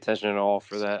didn't pay attention at all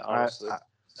for that, honestly.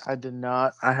 I did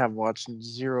not. I have watched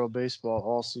zero baseball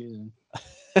all season.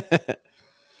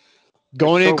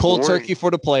 Going in cold turkey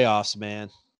for the playoffs, man.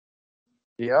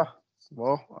 Yeah.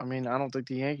 Well, I mean, I don't think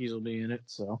the Yankees will be in it,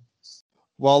 so.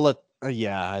 Well,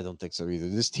 yeah, I don't think so either.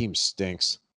 This team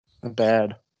stinks.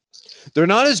 Bad. They're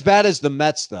not as bad as the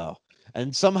Mets, though.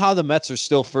 And somehow the Mets are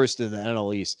still first in the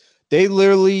NL East. They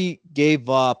literally gave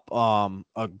up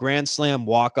a grand slam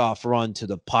walk-off run to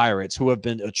the Pirates, who have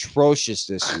been atrocious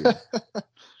this year.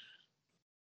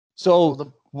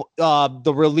 So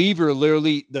the reliever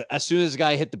literally, as soon as the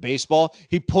guy hit the baseball,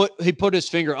 he put his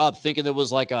finger up thinking it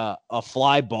was like a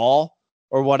fly ball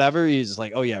or whatever. He's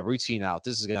like, oh, yeah, routine out.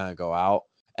 This is going to go out.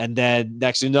 And then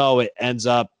next thing you know, it ends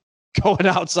up going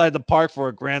outside the park for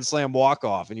a grand slam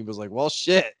walk-off. And he was like, well,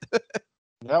 shit.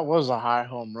 That was a high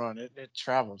home run. It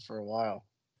traveled for a while.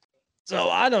 So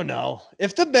I don't know.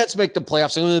 If the Mets make the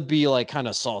playoffs, I'm going to be like kind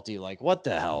of salty. Like, what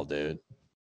the hell, dude?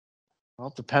 Well,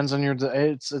 it depends on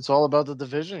it's all about the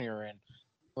division you're in.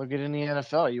 Look at in the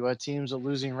NFL. You had teams with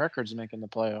losing records making the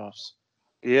playoffs.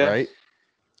 Yeah. Right?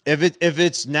 If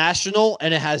it's national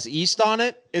and it has East on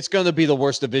it, it's going to be the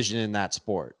worst division in that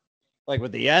sport. Like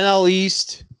with the NL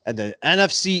East and the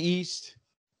NFC East,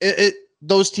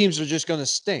 those teams are just going to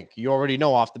stink. You already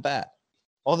know off the bat.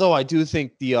 Although I do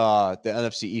think the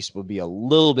NFC East will be a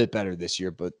little bit better this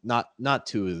year, but not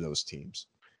two of those teams.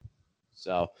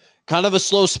 So kind of a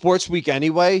slow sports week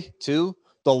anyway, too.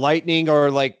 The Lightning are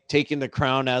like taking the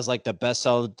crown as like the best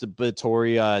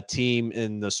celebratory team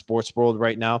in the sports world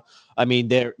right now. I mean,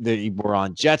 they were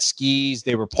on jet skis.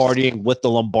 They were partying with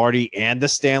the Lombardi and the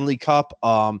Stanley Cup.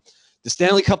 The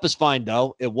Stanley Cup is fine,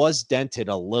 though. It was dented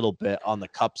a little bit on the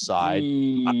cup side.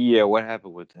 Yeah, what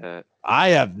happened with that? I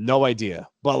have no idea.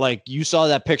 But, like, you saw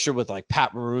that picture with, like,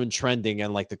 Pat Maroon trending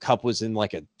and, like, the cup was in,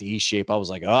 like, a D shape. I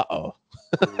was like, uh-oh.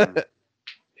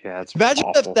 Yeah, it's Imagine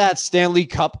awful. if that Stanley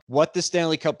Cup, what the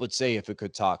Stanley Cup would say if it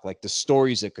could talk, like the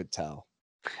stories it could tell.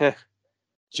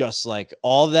 Just like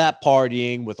all that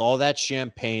partying with all that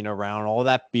champagne around, all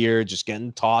that beer just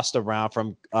getting tossed around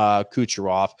from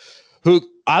Kucherov, who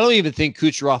I don't even think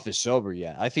Kucherov is sober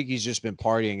yet. I think he's just been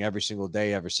partying every single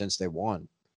day ever since they won.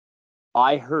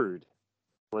 I heard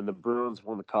when the Bruins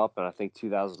won the cup in I think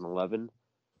 2011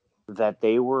 that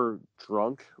they were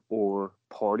drunk or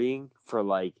partying for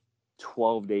like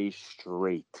 12 days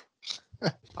straight.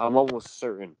 I'm almost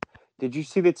certain. Did you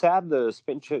see the tab? The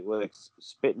Spit and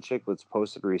Chicklets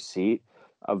posted a receipt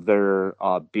of their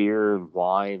beer and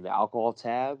wine. The alcohol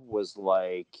tab was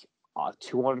like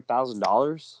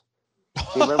 $200,000. Do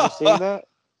you remember seeing that?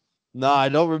 No, I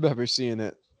don't remember seeing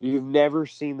it. You've never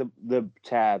seen the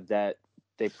tab that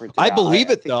they printed I out.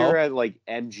 believe it, I think though. they're at like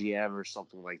MGM or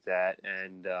something like that,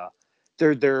 and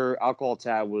their alcohol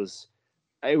tab was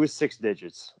 6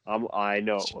 digits. I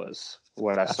know it was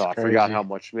what I saw. Crazy. I forgot how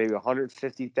much, maybe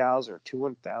 150,000 or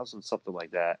 200,000, something like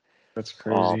that. That's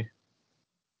crazy.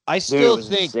 I still was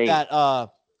think insane. that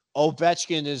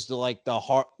Ovechkin is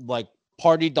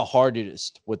partied the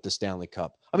hardest with the Stanley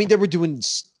Cup. I mean, they were doing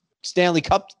Stanley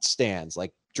Cup stands,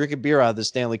 like drinking beer out of the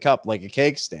Stanley Cup, like a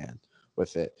keg stand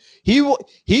with it. He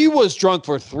was drunk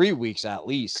for 3 weeks at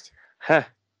least. Huh.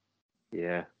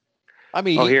 Yeah. I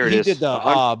mean, here it he is. did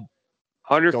the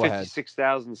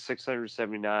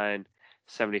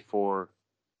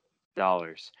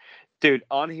 $156,679.74. Dude,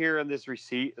 on here on this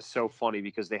receipt is so funny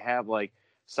because they have like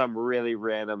some really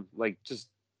random, like just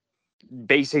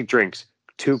basic drinks.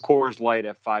 2 Coors Light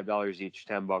at $5 each,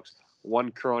 $10.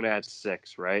 1 Corona at $6,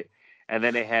 right? And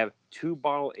then they have 2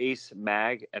 bottle Ace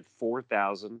Mag at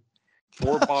 $4,000,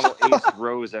 4 bottle Ace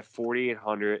Rose at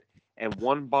 $4,800, and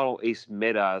 1 bottle Ace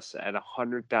Midas at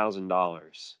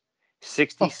 $100,000.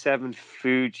 67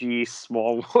 Fuji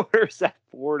small waters at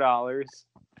 $4,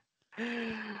 and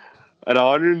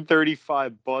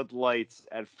 135 Bud Lights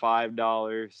at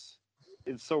 $5.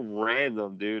 It's so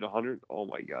random, dude. 100. Oh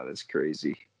my god, that's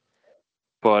crazy.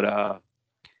 But I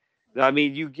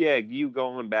mean, you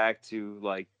going back to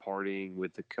like partying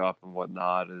with the cup and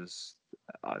whatnot is,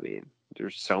 I mean,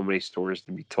 there's so many stories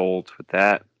to be told with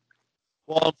that.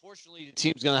 Well, unfortunately, the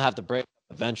team's going to have to break up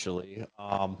eventually.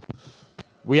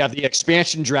 We have the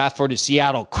expansion draft for the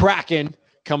Seattle Kraken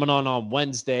coming on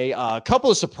Wednesday. A couple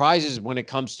of surprises when it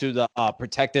comes to the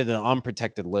protected and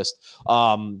unprotected list.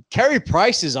 Carey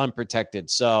Price is unprotected,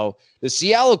 so the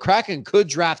Seattle Kraken could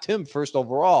draft him first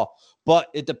overall, but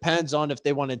it depends on if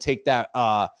they want to take that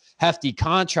hefty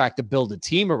contract to build a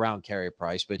team around Carey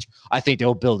Price, which I think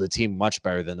they'll build a team much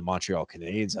better than the Montreal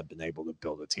Canadiens have been able to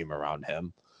build a team around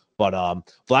him. But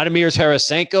Vladimir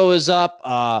Tarasenko is up.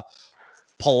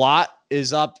 Palat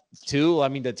is up too. I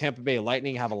mean, the Tampa Bay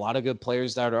Lightning have a lot of good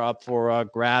players that are up for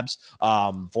grabs.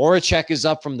 Voracek is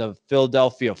up from the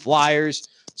Philadelphia Flyers.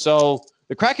 So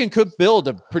the Kraken could build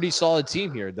a pretty solid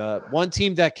team here. The one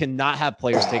team that cannot have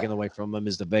players taken away from them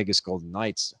is the Vegas Golden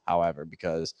Knights, however,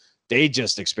 because They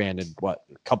just expanded a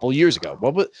couple years ago.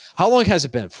 How long has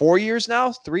it been? 4 years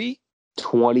now? 3?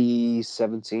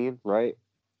 2017, right?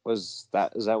 Is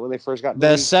that when they first got in the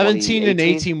The league? 17 and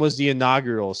 2018? 18 was the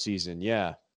inaugural season.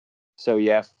 Yeah. So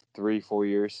yeah, 3-4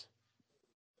 years.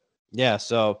 Yeah.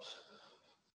 So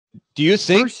do you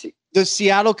think the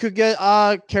Seattle could get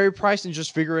Carey Price and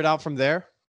just figure it out from there?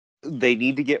 They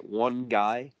need to get one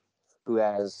guy who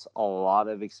has a lot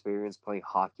of experience playing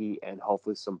hockey and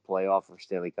hopefully some playoff or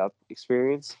Stanley Cup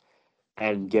experience,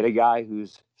 and get a guy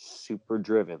who's super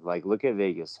driven. Like, look at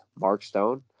Vegas, Mark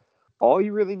Stone. All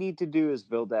you really need to do is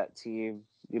build that team,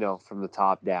 from the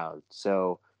top down.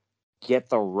 So get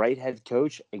the right head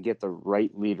coach and get the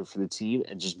right leader for the team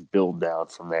and just build down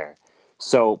from there.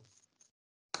 So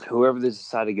whoever they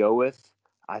decide to go with,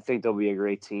 I think they'll be a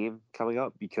great team coming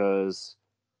up because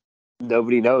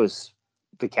nobody knows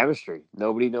the chemistry.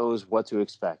 Nobody knows what to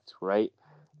expect, right?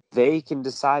 They can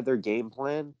decide their game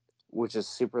plan, which is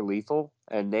super lethal,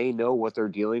 and they know what they're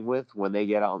dealing with when they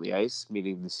get out on the ice,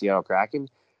 meaning the Seattle Kraken.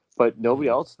 But nobody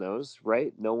else knows,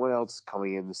 right? No one else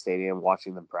coming in the stadium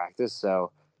watching them practice.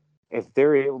 So if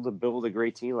they're able to build a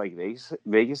great team like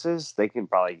Vegas is, they can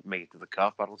probably make it to the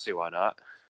cup. I don't see why not.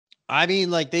 I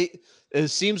mean, it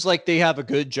seems like they have a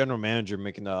good general manager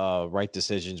making the right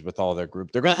decisions with all their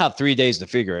group. They're going to have 3 days to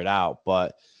figure it out.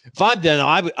 But if I'm then,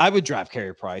 I would draft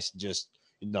Carey Price and just,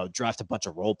 draft a bunch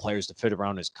of role players to fit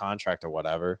around his contract or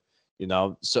whatever,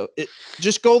 So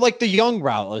just go like the young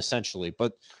route, essentially.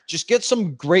 But just get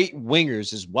some great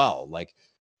wingers as well. Like,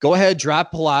 go ahead,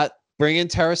 draft Palat, bring in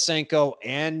Tarasenko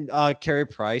and Carey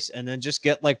Price, and then just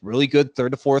get like really good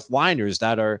third to fourth liners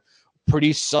that are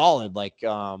pretty solid, like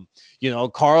Carl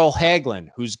Hagelin,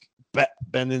 who's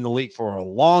been in the league for a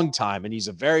long time, and he's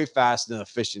a very fast and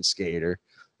efficient skater,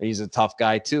 and he's a tough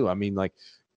guy too. I mean, like,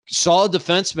 solid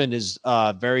defenseman is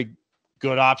a very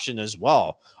good option as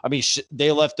well. I mean,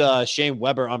 they left Shane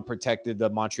Weber unprotected, the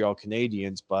Montreal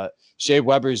Canadiens, but Shane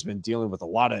Weber's been dealing with a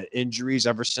lot of injuries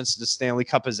ever since the Stanley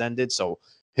Cup has ended, so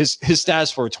his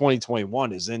status for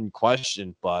 2021 is in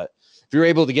question. But if you're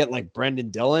able to get like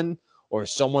Brendan Dillon or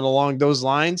someone along those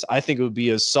lines, I think it would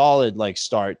be a solid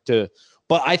start to.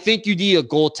 But I think you need a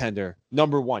goaltender,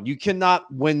 number one. You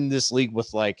cannot win this league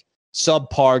with like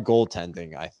subpar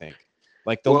goaltending, I think.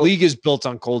 Like the league is built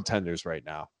on goaltenders right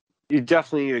now. You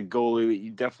definitely need a goalie.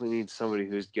 You definitely need somebody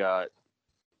who's got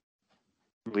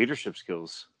leadership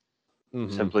skills.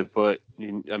 Mm-hmm. Simply put,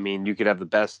 you could have the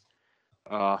best,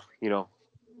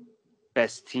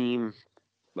 best team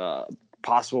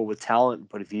possible with talent,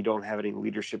 but if you don't have any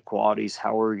leadership qualities,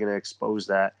 how are we going to expose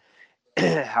that?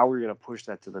 How are we going to push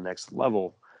that to the next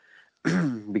level?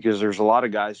 Because there's a lot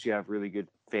of guys who have really good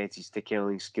fancy stick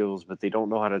handling skills, but they don't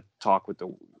know how to talk with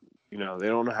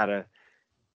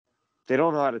they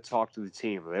don't know how to talk to the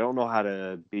team. They don't know how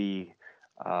to be,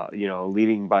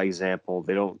 leading by example.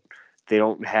 They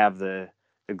don't have the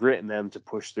grit in them to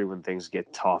push through when things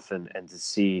get tough and to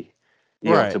see,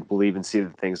 to believe and see the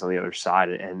things on the other side.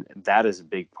 And that is a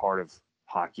big part of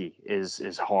hockey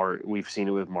is hard. We've seen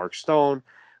it with Mark Stone.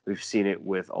 We've seen it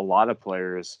with a lot of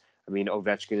players. I mean,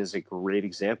 Ovechkin is a great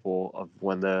example of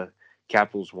when the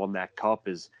Capitals won that cup.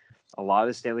 Is a lot of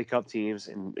the Stanley Cup teams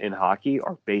in hockey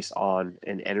are based on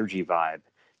an energy vibe.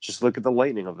 Just look at the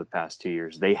Lightning of the past 2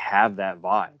 years. They have that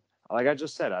vibe. Like I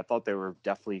just said, I thought they were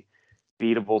definitely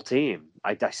beatable team.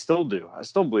 I still do. I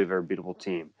still believe they're a beatable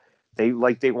team. They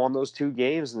won those 2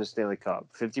 games in the Stanley Cup.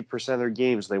 50% of their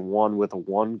games they won with a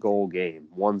 1-goal game,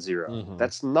 1-0. Mm-hmm.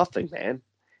 That's nothing, man.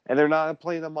 And they're not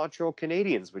playing the Montreal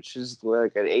Canadiens, which is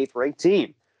like an 8th ranked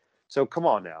team. So come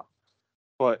on now.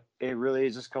 But it really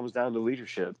just comes down to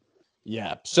leadership.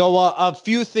 Yeah. So a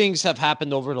few things have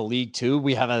happened over the league too.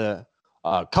 We have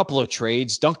a couple of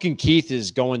trades. Duncan Keith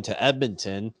is going to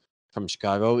Edmonton from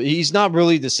Chicago. He's not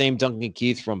really the same Duncan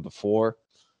Keith from before,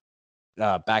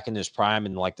 back in his prime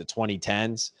in like the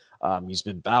 2010s. He's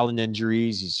been battling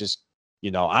injuries. He's just, I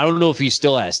don't know if he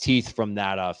still has teeth from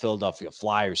that Philadelphia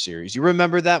Flyers series. You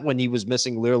remember that when he was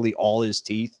missing literally all his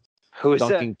teeth? Who is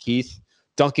Duncan that? Keith.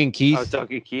 Duncan Keith. Oh,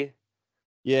 Duncan Keith.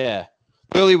 Yeah.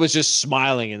 Billy was just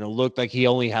smiling, and it looked like he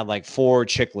only had like 4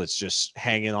 chiclets just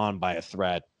hanging on by a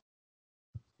thread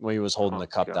when he was holding the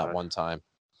cup that one time.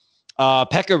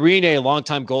 Pekka Rinne,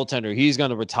 longtime goaltender, he's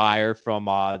going to retire from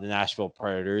the Nashville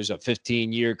Predators, a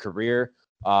 15-year career.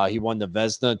 He won the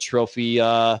Vezina Trophy.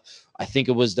 I think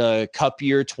it was the Cup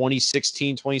year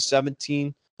 2016,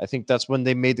 2017. I think that's when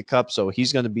they made the Cup. So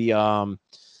he's going to be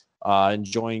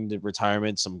enjoying the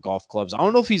retirement, some golf clubs. I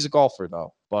don't know if he's a golfer,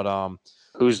 though, but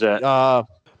who's that?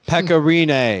 Pekka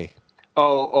Rinne.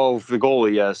 Oh, the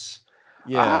goalie, yes.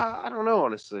 Yeah. I don't know,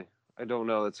 honestly. I don't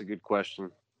know. That's a good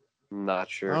question. Not I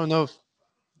sure. don't know.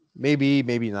 Maybe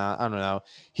not. I don't know.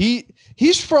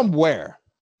 He's from where?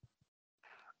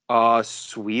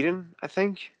 Sweden, I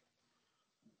think.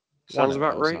 One Sounds of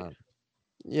about those. right. Huh?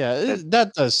 Yeah, That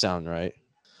that does sound right.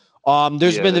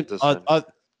 There's yeah, been that does sound.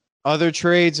 other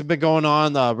trades have been going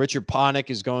on. Richard Panik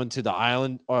is going to the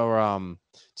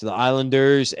to the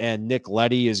Islanders, and Nick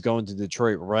Leddy is going to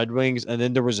Detroit Red Wings. And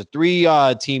then there was a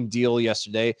 3-team deal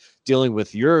yesterday dealing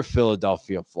with your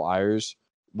Philadelphia Flyers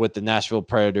with the Nashville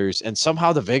Predators, and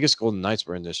somehow the Vegas Golden Knights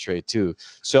were in this trade too.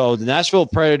 So the Nashville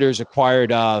Predators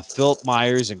acquired Philip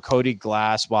Myers and Cody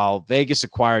Glass, while Vegas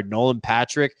acquired Nolan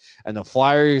Patrick, and the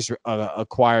Flyers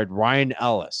acquired Ryan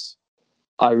Ellis.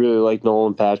 I really like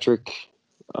Nolan Patrick.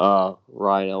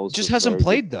 Ryan Ellis Just was hasn't very good.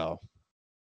 played though.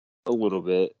 A little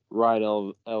bit.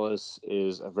 Ellis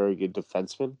is a very good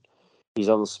defenseman. He's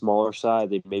on the smaller side.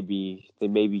 They may be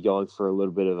going for a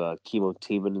little bit of a Kimo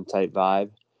Timonen type vibe.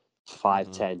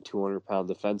 5'10", 200-pound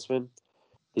defenseman.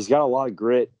 He's got a lot of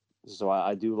grit, so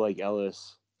I do like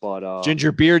Ellis. But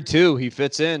Ginger beard too. He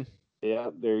fits in. yeah,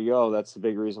 there you go. That's the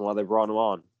big reason why they brought him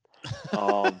on.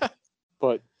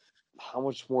 But how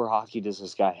much more hockey does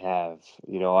this guy have?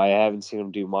 I haven't seen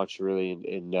him do much really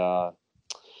in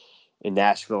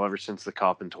Nashville ever since the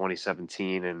Cup in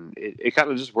 2017, and it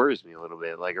kind of just worries me a little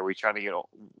bit. Like, are we trying to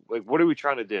what are we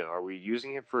trying to do? Are we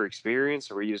using it for experience?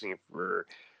 Are we using it for,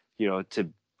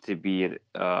 to be,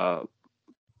 to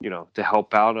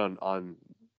help out on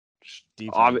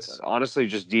Defense. honestly,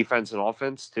 just defense and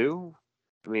offense too?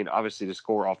 I mean, obviously to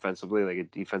score offensively, like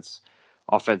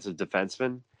offensive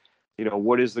defenseman.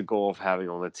 What is the goal of having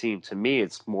on the team? To me,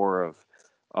 it's more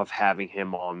of having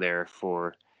him on there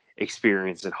for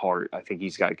experience at heart. I think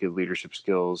he's got good leadership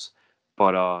skills,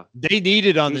 but they need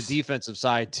it on the defensive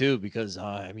side too, because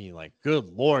good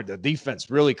Lord, the defense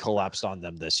really collapsed on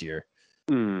them this year.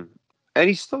 And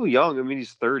he's still young. I mean,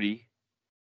 he's 30,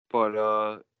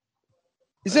 but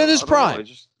he's in his prime.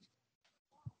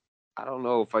 I don't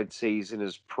know if I'd say he's in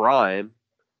his prime,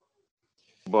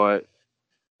 but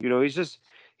he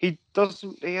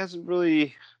hasn't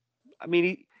really. I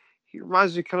mean, he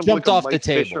reminds me kind of jumped like off the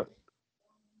table.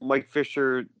 Mike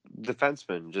Fisher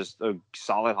defenseman, just a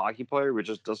solid hockey player, but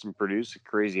just doesn't produce a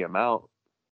crazy amount.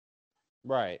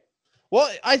 Right. Well,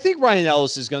 I think Ryan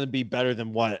Ellis is going to be better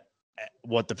than what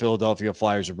the Philadelphia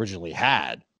Flyers originally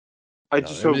had.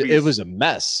 It was a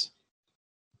mess.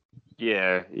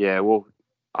 Yeah. Well,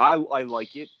 I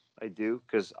like it. I do,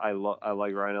 because I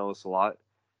like Ryan Ellis a lot.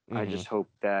 Mm-hmm. I just hope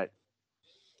that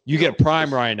you get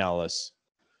prime Ryan Ellis.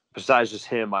 Besides just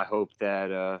him, I hope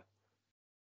that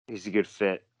he's a good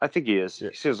fit. I think he is. Yeah.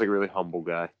 He seems like a really humble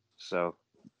guy. So,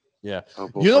 yeah.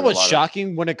 You know what's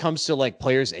shocking when it comes to like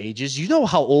players' ages? You know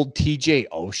how old TJ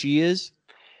Oshie is?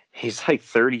 He's like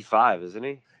 35, isn't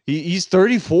he? He's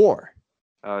 34.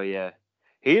 Oh yeah.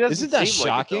 He doesn't Isn't that seem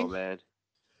shocking, like it, though, man?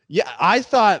 Yeah, I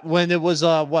thought when it was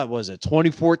what was it,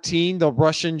 2014, the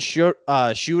Russian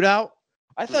shootout?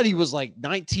 I thought he was like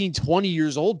 19, 20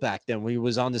 years old back then when he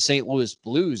was on the St. Louis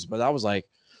Blues, but I was like,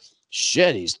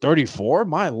 shit, he's 34?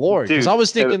 My Lord. Because I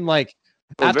was thinking like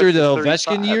after the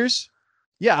Ovechkin years.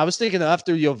 Yeah, I was thinking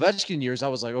after the Ovechkin years, I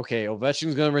was like, okay,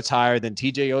 Ovechkin's going to retire. Then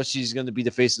TJ Oshie is going to be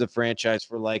the face of the franchise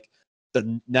for like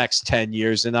the next 10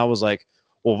 years. And I was like,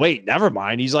 well, wait, never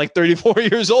mind. He's like 34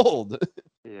 years old.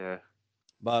 Yeah.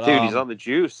 But dude, he's on the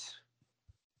juice.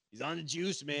 He's on the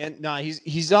juice, man. Nah,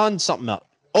 he's on something else.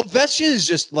 Ovechkin is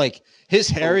just like his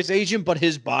hair is aging, but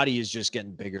his body is just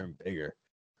getting bigger and bigger.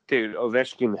 Dude,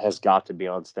 Ovechkin has got to be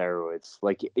on steroids.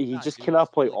 Like he just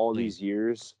cannot play all these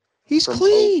years. He's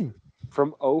clean.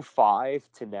 From 05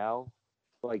 to now,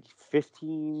 like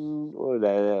 15 or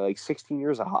like 16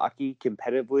 years of hockey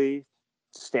competitively,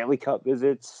 Stanley Cup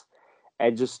visits,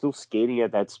 and just still skating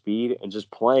at that speed and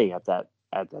just playing at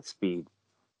that speed.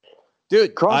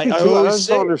 Dude, Crosby, I just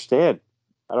don't understand.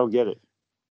 I don't get it.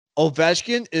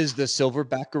 Ovechkin is the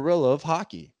silverback gorilla of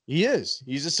hockey. He is.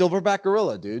 He's a silverback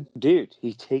gorilla, dude. Dude,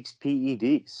 he takes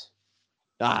PEDs.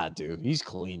 Dude, he's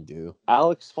clean, dude.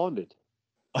 Alex funded.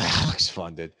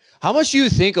 How much do you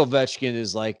think Ovechkin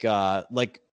is like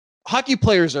hockey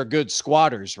players are good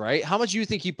squatters, right? How much do you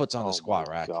think he puts on the squat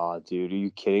rack? God, dude, are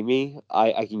you kidding me?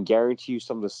 I can guarantee you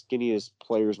some of the skinniest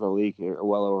players in the league are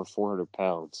well over 400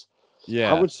 pounds. Yeah.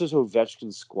 How much does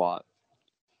Ovechkin squat?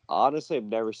 Honestly, I've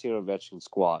never seen Ovechkin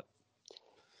squat.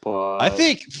 But I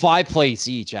think 5 plates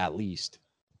each at least.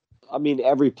 I mean,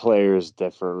 every player is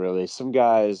different, really. Some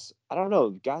guys, I don't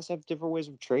know. Guys have different ways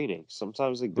of training.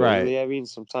 Sometimes they go really heavy, and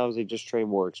sometimes they just train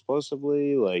more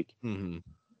explosively. Like,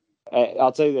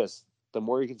 I'll tell you this: the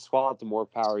more you can squat, the more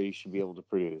power you should be able to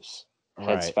produce.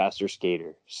 Hence, faster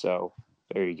skater. So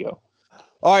there you go.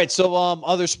 All right, so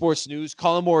other sports news.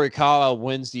 Colin Morikawa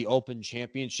wins the Open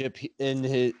Championship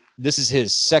this is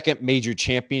his second major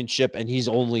championship, and he's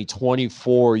only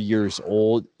 24 years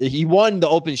old. He won the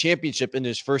Open Championship in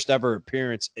his first ever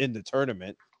appearance in the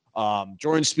tournament.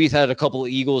 Jordan Spieth had a couple of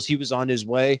eagles. He was on his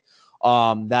way.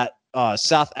 That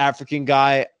South African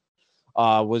guy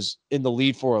was in the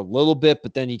lead for a little bit,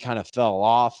 but then he kind of fell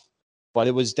off. But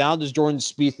it was down to Jordan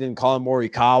Spieth and Colin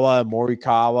Morikawa.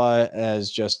 Morikawa has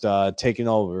just taken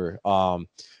over.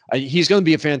 He's going to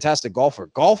be a fantastic golfer.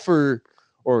 Golf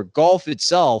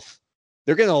itself,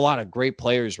 they're getting a lot of great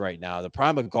players right now. The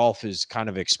prime of golf is kind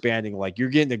of expanding. Like, you're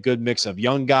getting a good mix of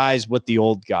young guys with the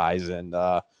old guys. And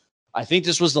I think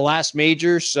this was the last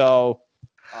major. So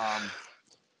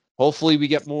hopefully we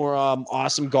get more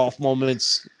awesome golf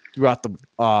moments throughout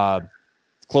the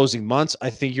closing months. I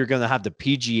think you're going to have the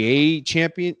PGA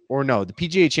champion, or no, the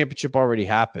PGA championship already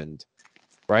happened,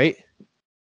 right?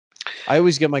 I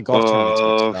always get my golf tournaments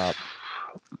mixed up.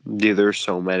 Yeah, there's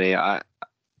so many. I'm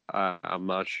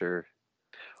not sure.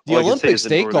 The Olympics,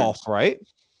 they golf, right?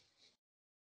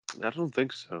 I don't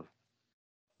think so.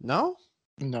 No?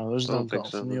 No, there's no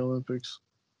golf in the Olympics.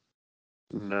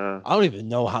 No. I don't even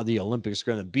know how the Olympics are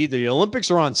going to be. The Olympics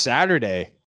are on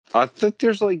Saturday. I think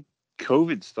there's like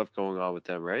COVID stuff going on with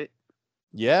them, right?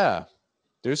 Yeah.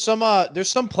 There's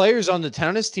some players on the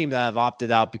tennis team that have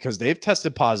opted out because they've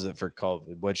tested positive for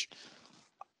COVID, which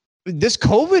this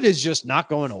COVID is just not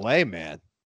going away, man.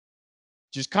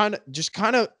 Just kind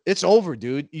of, it's over,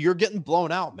 dude. You're getting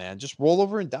blown out, man. Just roll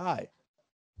over and die.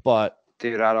 But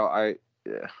dude, I don't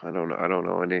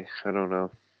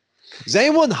know. Is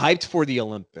anyone hyped for the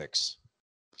Olympics?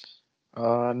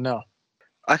 No.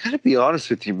 I gotta be honest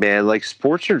with you, man. Like,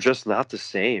 sports are just not the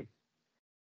same.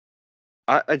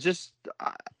 They're just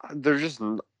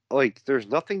like, there's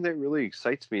nothing that really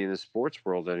excites me in the sports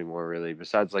world anymore, really,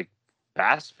 besides like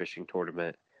bass fishing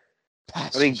tournament.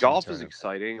 Golf is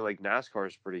exciting. Like, NASCAR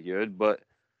is pretty good, but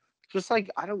just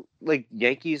like, I don't like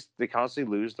Yankees. They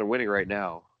constantly lose. They're winning right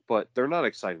now, but they're not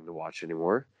exciting to watch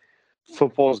anymore.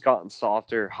 Football's gotten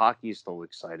softer. Hockey's still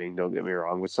exciting. Don't get me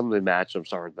wrong, but some of the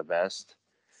matchups aren't the best.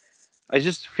 I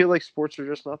just feel like sports are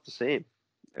just not the same.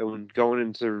 And going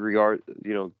into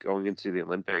the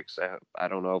Olympics, I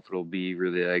don't know if it'll be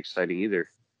really that exciting either.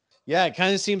 Yeah, it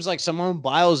kind of seems like Simone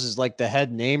Biles is like the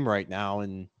head name right now,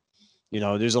 and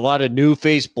there's a lot of new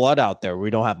face blood out there. We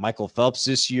don't have Michael Phelps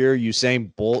this year.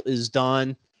 Usain Bolt is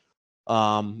done.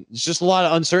 It's just a lot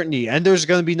of uncertainty, and there's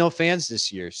going to be no fans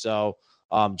this year. So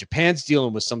Japan's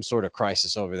dealing with some sort of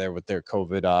crisis over there with their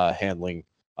COVID handling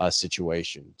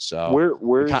situation. So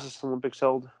where is this Olympics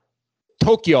held?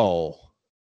 Tokyo.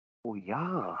 Oh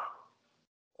yeah.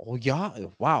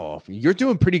 Wow, you're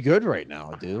doing pretty good right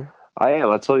now, dude. I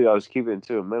am. I told you I was keeping it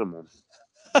to a minimum.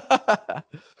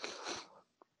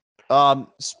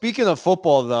 Speaking of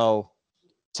football, though,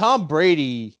 Tom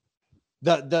Brady,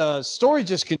 the story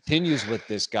just continues with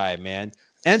this guy, man.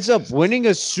 Ends up winning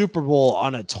a Super Bowl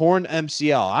on a torn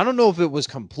MCL. I don't know if it was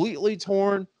completely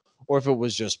torn or if it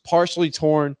was just partially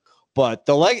torn, but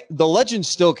the legend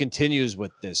still continues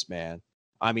with this, man.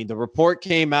 I mean, the report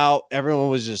came out. Everyone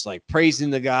was just like praising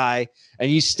the guy, and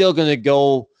he's still going to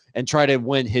go and try to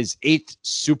win his 8th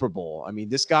Super Bowl. I mean,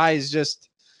 this guy is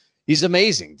he's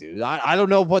amazing, dude. I don't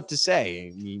know what to say.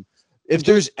 I mean, if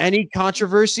there's any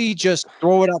controversy, just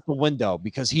throw it out the window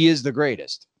because he is the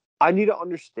greatest. I need to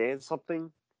understand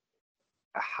something.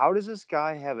 How does this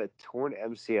guy have a torn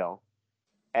MCL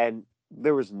and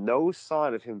there was no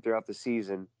sign of him throughout the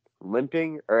season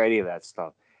limping or any of that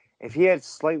stuff? If he had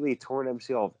slightly torn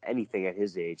MCL of anything at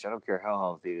his age, I don't care how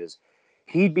healthy he is,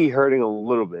 he'd be hurting a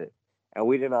little bit. And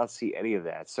we did not see any of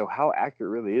that. So how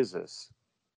accurate really is this?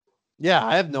 Yeah,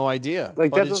 I have no idea.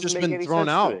 Like, but that it's just doesn't make been any thrown sense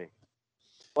out. to me.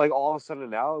 Like, all of a sudden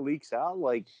now it leaks out.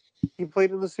 Like, he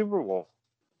played in the Super Bowl.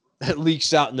 It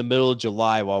leaks out in the middle of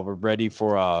July while we're ready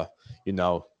for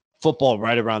football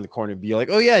right around the corner and be like,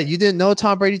 oh yeah, you didn't know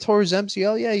Tom Brady tore his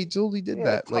MCL? Yeah, he totally did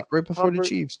that. Like right before the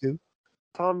Chiefs, dude.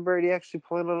 Tom Brady actually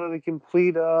planned on a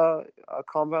complete a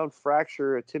compound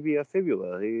fracture, a tibia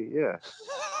fibula. Yeah.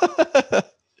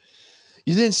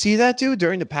 You didn't see that, dude,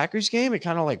 during the Packers game? It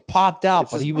kind of like popped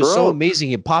out, but he was broke. So amazing.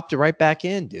 He popped it right back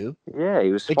in, dude. Yeah, he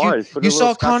was like fine. You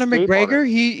saw Conor McGregor?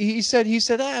 He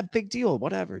said, big deal,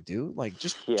 whatever, dude. Like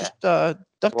just duct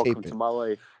tape it. Welcome to my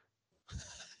life.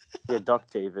 Yeah,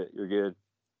 duct tape it. You're good.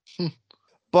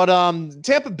 But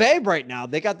Tampa Bay right now,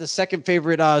 they got the second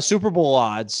favorite Super Bowl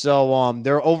odds. So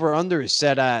their over under is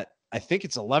set at, I think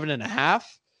it's 11.5.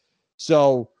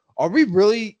 So are we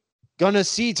really gonna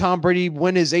see Tom Brady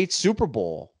win his 8th Super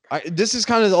Bowl? This is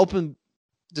kind of the open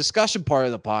discussion part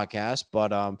of the podcast,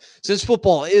 but since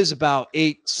football is about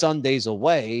 8 Sundays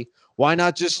away, why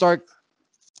not just start,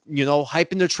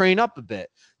 hyping the train up a bit?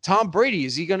 Tom Brady,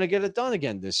 is he going to get it done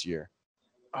again this year?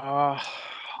 I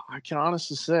can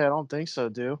honestly say I don't think so,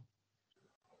 dude.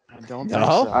 I don't think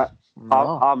No? so.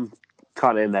 No. I'm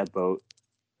kind of in that boat.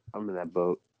 I'm in that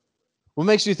boat. What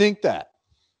makes you think that?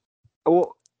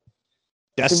 Well,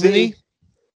 Destiny?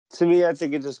 To me, I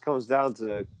think it just comes down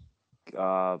to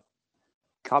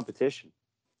competition.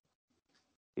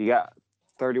 You got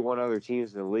 31 other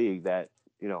teams in the league that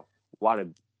want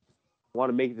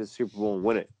to make it to the Super Bowl and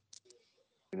win it.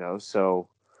 So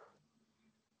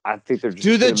I think they're just.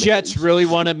 Do the Jets really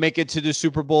want to make it to the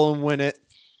Super Bowl and win it?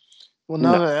 Well,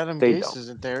 now that Adam Gase don't.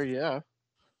 isn't there, yeah.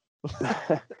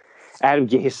 Adam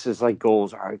Gase is like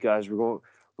goals. All right, guys, we're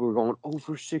going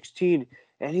over 16.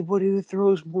 Anybody who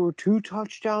throws more 2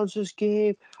 touchdowns this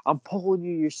game, I'm pulling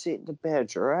you. You're sitting the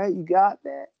bench. All right, you got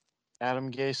that?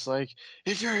 Adam Gase, like,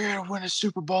 if you're here to win a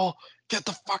Super Bowl, get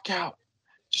the fuck out.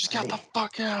 Just get the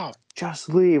fuck out. Just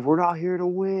leave. We're not here to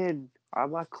win.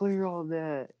 I'm not clear on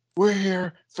that. We're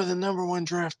here for the number 1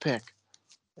 draft pick.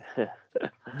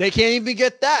 They can't even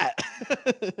get that.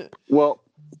 Well,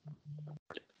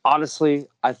 honestly,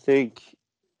 I think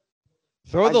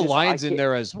Throw the Lions in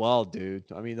there as well, dude.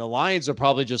 I mean, the Lions are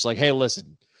probably just like, hey,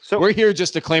 listen, so we're here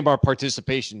just to claim our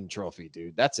participation trophy,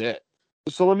 dude. That's it.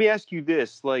 So let me ask you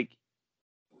this: like,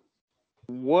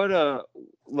 what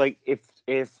if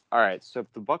all right? So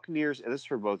if the Buccaneers, and this is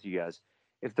for both of you guys,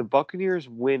 if the Buccaneers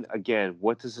win again,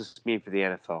 what does this mean for the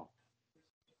NFL?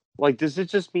 Like, does it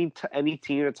just mean any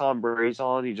team that Tom Brady's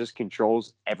on, he just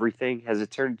controls everything? Has it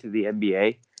turned into the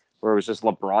NBA, where it was just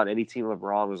LeBron? Any team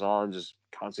LeBron was on just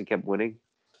constantly kept winning?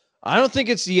 I don't think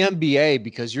it's the NBA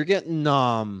because you're getting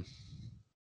well,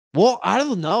 I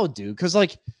don't know, dude, because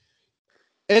like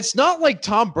it's not like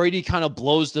Tom Brady kind of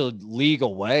blows the league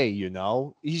away,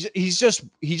 he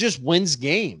just wins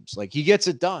games. Like, he gets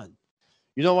it done.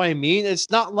 You know what I mean? It's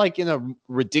not like in a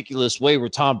ridiculous way where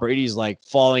Tom Brady's like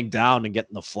falling down and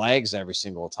getting the flags every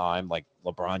single time like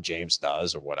LeBron James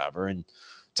does or whatever. And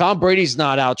Tom Brady's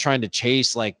not out trying to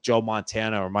chase like Joe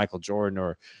Montana or Michael Jordan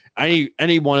or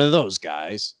any one of those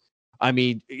guys. I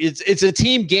mean, it's a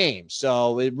team game,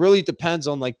 so it really depends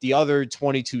on like the other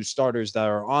 22 starters that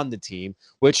are on the team,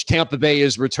 which Tampa Bay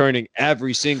is returning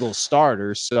every single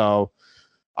starter. So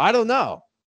I don't know.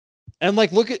 And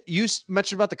like, look at, you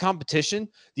mentioned about the competition.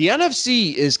 The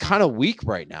NFC is kind of weak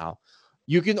right now.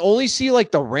 You can only see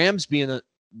like the Rams being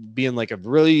like a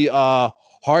really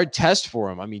hard test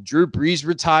for him. I mean, Drew Brees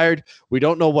retired. We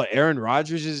don't know what Aaron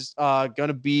Rodgers is going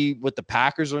to be with the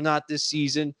Packers or not this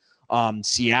season.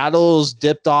 Seattle's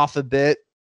dipped off a bit.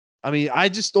 I mean, I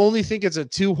just only think it's a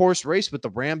 2-horse race with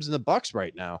the Rams and the Bucks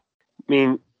right now. I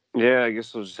mean, yeah, I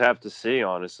guess we'll just have to see,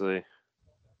 honestly.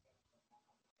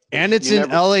 And it's in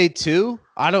LA too.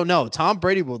 I don't know. Tom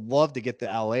Brady would love to get to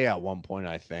LA at one point,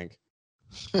 I think.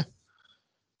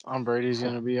 Tom Brady's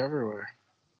going to be everywhere.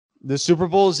 The Super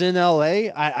Bowl is in LA.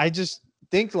 I just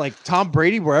think like Tom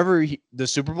Brady, wherever the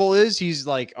Super Bowl is, he's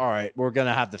like, all right, we're going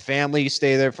to have the family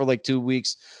stay there for like 2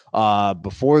 weeks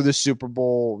before the Super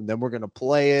Bowl. And then we're going to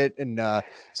play it and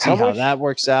see how that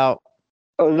works out.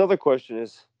 Another question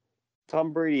is,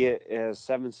 Tom Brady has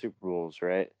 7 Super Bowls,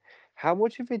 right? How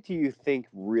much of it do you think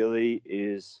really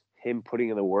is him putting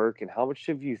in the work, and how much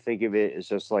of you think of it is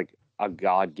just like a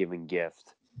God-given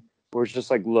gift, where it's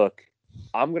just like, look,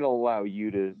 I'm going to allow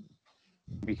you to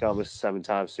become a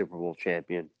 7-time Super Bowl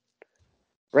champion,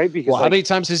 right? Because how many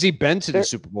times has he been to the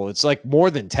Super Bowl? It's like more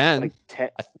than 10,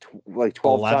 like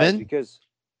 12 11 times. Because,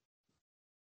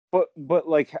 but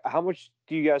like, how much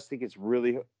do you guys think it's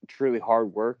really truly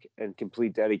hard work and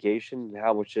complete dedication? And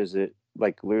how much is it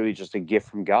like literally just a gift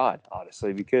from God,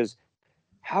 honestly? Because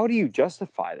how do you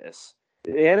justify this?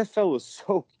 The NFL is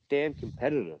so damn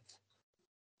competitive.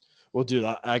 Well, dude,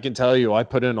 I can tell you, I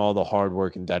put in all the hard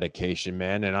work and dedication,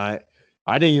 man, and I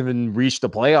didn't even reach the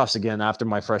playoffs again after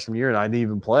my freshman year, and I didn't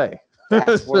even play.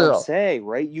 That's what I'm saying,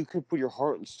 right? You could put your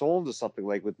heart and soul into something.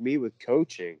 Like with me with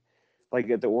coaching, like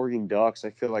at the Oregon Ducks, I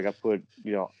feel like I put,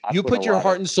 you put your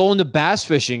heart and soul into bass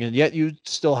fishing, and yet you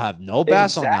still have no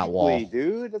bass on that wall.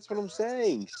 Dude. That's what I'm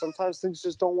saying. Sometimes things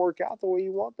just don't work out the way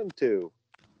you want them to.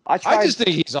 I just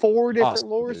think he's 4 different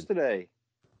lures today.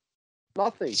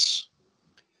 Nothing.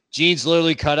 Gene's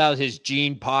literally cut out his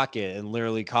jean pocket and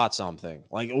literally caught something.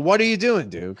 Like, what are you doing,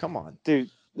 dude? Come on. Dude,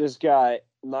 this guy,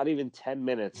 not even 10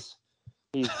 minutes,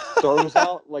 he throws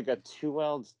out like a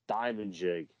 2-ounce diamond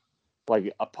jig,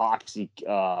 like epoxy,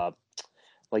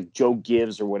 like Joe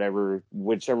Gibbs or whatever,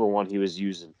 whichever one he was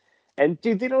using. And,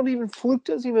 dude, fluke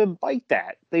doesn't even bite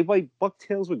that. They bite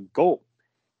bucktails with gold.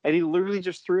 And he literally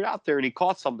just threw it out there and he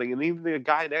caught something. And even the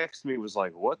guy next to me was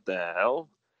like, what the hell?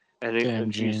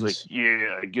 And she's like,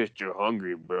 yeah, I guess you're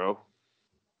hungry, bro.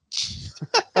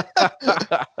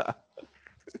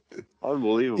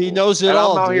 Unbelievable. He knows it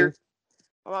all, dude.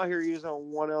 I'm out here using a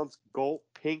 1 ounce gulp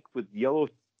pink with yellow,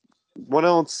 1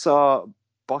 ounce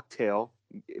bucktail,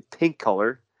 pink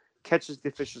color. Catches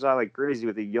the fish's eye like crazy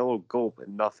with a yellow gulp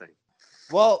and nothing.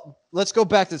 Well, let's go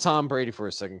back to Tom Brady for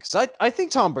a second, because I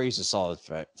think Tom Brady's a solid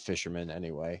fisherman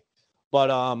anyway. But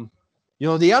the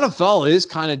NFL is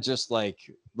kind of just like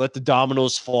let the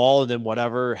dominoes fall, and then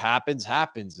whatever happens.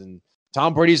 And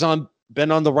Tom Brady's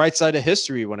been on the right side of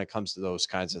history when it comes to those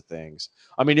kinds of things.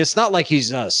 I mean, it's not like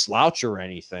he's a slouch or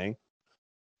anything,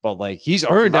 but like he's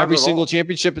earned every single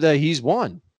championship that he's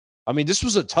won. I mean, this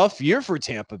was a tough year for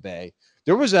Tampa Bay.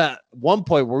 There was at one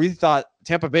point where we thought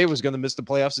Tampa Bay was going to miss the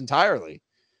playoffs entirely.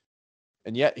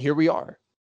 And yet here we are.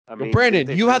 I mean,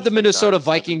 Brandon, you had the Minnesota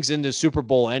Vikings in the Super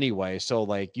Bowl anyway. So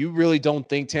like, you really don't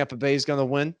think Tampa Bay is going to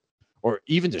win, or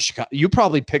even the Chicago? You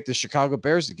probably picked the Chicago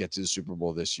Bears to get to the Super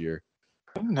Bowl this year.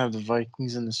 I didn't have the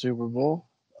Vikings in the Super Bowl.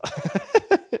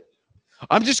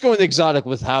 I'm just going exotic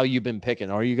with how you've been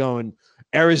picking. Are you going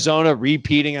Arizona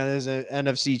repeating as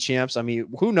NFC champs? I mean,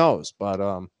 who knows? But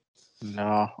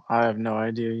no, I have no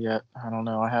idea yet. I don't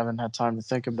know. I haven't had time to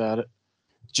think about it.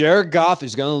 Jared Goff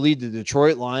is going to lead the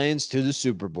Detroit Lions to the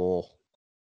Super Bowl.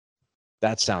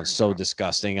 That sounds so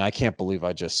disgusting. I can't believe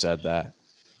I just said that.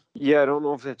 Yeah, I don't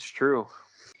know if that's true.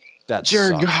 That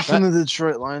Jared Goff and the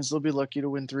Detroit Lions, they'll be lucky to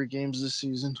win 3 games this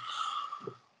season.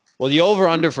 Well, the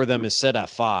over-under for them is set at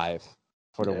 5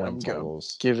 for the win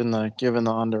totals. Giving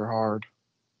the under hard.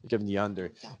 Giving the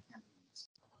under.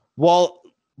 Well,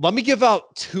 let me give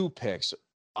out 2 picks.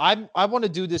 I want to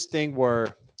do this thing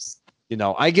where,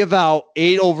 I give out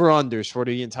 8 over-unders for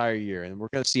the entire year, and we're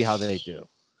going to see how they do.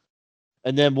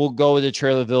 And then we'll go with the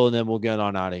Trailerville, and then we'll get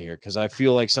on out of here, because I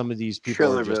feel like some of these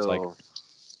people are just like,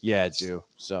 yeah, do.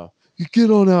 So you get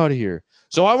on out of here.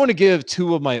 So I want to give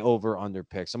 2 of my over-under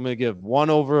picks. I'm going to give 1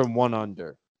 over and 1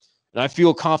 under. And I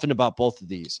feel confident about both of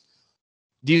these.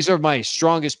 These are my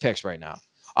strongest picks right now.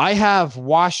 I have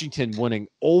Washington winning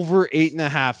over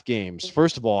 8.5 games.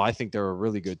 First of all, I think they're a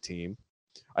really good team.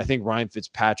 I think Ryan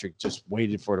Fitzpatrick just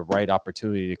waited for the right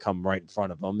opportunity to come right in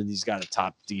front of him, and he's got a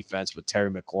top defense with Terry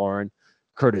McLaurin,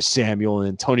 Curtis Samuel, and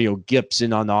Antonio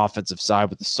Gibson on the offensive side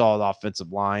with the solid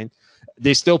offensive line.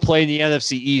 They still play in the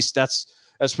NFC East. That's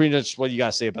pretty much what you got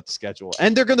to say about the schedule.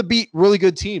 And they're going to beat really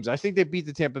good teams. I think they beat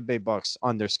the Tampa Bay Bucks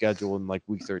on their schedule in like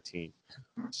week 13.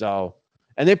 So,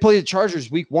 and they play the Chargers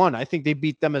week 1. I think they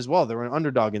beat them as well. They're an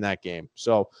underdog in that game.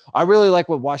 So I really like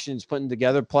what Washington's putting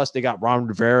together. Plus, they got Ron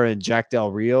Rivera and Jack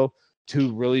Del Rio,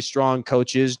 2 really strong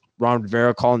coaches. Ron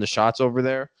Rivera calling the shots over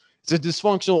there. It's a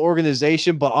dysfunctional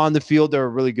organization, but on the field, they're a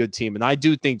really good team. And I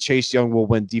do think Chase Young will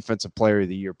win Defensive Player of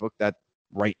the Year. Book that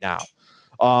right now.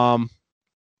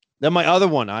 Then my other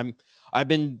one, I've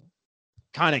been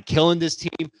kind of killing this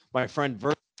team. My friend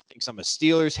Versus thinks I'm a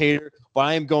Steelers hater, but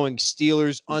I am going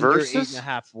Steelers under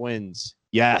 8.5 wins.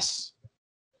 Yes.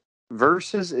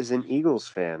 Versus is an Eagles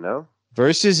fan, no?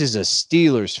 Versus is a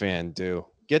Steelers fan, dude.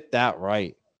 Get that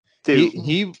right. Dude,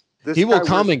 he will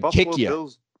come and kick you.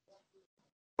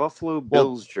 Buffalo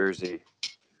Bills jersey.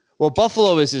 Well,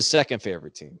 Buffalo is his second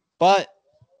favorite team, but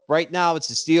right now it's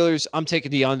the Steelers. I'm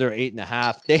taking the under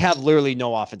 8.5. They have literally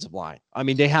no offensive line. I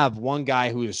mean, they have one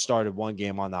guy who has started 1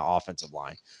 game on that offensive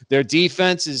line. Their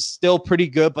defense is still pretty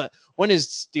good, but when does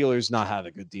Steelers not have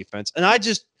a good defense? And I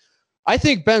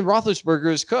think Ben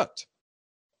Roethlisberger is cooked.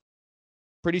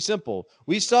 Pretty simple.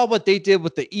 We saw what they did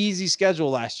with the easy schedule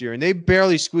last year, and they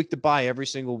barely squeaked it by every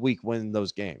single week winning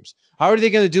those games. How are they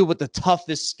going to do with the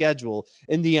toughest schedule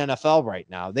in the NFL right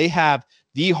now? They have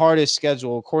the hardest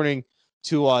schedule according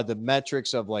to the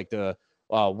metrics of like the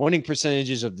winning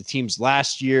percentages of the teams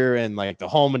last year and like the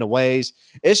home and aways.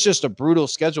 It's just a brutal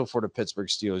schedule for the Pittsburgh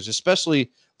Steelers,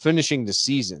 especially finishing the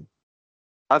season.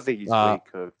 I think he's way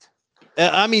cooked.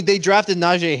 I mean, they drafted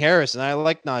Najee Harris, and I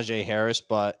like Najee Harris,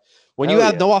 but when you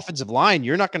have no offensive line,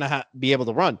 you're not going to be able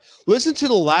to run. Listen to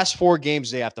the last 4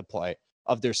 games they have to play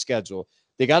of their schedule.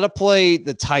 They got to play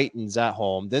the Titans at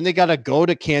home. Then they got to go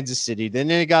to Kansas City. Then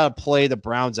they got to play the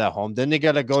Browns at home. Then they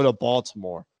got to go to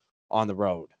Baltimore on the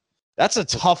road. That's a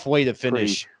tough way to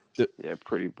finish.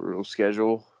 Pretty brutal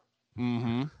schedule.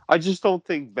 Mm-hmm. I just don't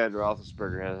think Ben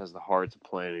Roethlisberger has the heart to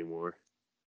play anymore.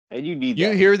 And you need.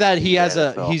 You hear that he has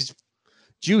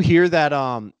Do you hear that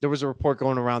there was a report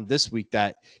going around this week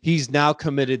that he's now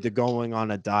committed to going on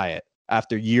a diet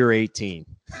after year 18?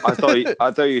 I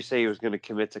thought you say he was going to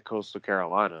commit to Coastal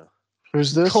Carolina.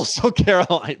 Who's this? Coastal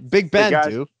Carolina. Big Ben,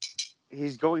 dude.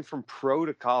 He's going from pro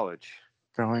to college.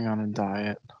 Going on a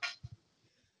diet.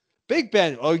 Big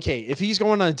Ben, okay, if he's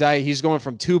going on a diet, he's going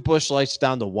from 2 Busch Lights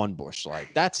down to 1 Busch Light.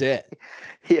 That's it.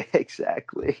 Yeah,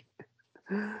 exactly.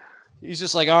 He's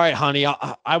just like, all right, honey,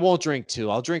 I won't drink 2.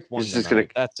 I'll drink 1 He's just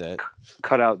tonight. gonna That's it.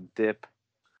 cut out dip.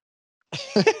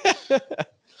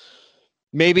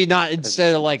 Maybe not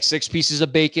instead of like 6 pieces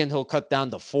of bacon, he'll cut down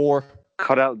to 4.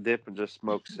 Cut out dip and just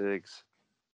smoke cigs.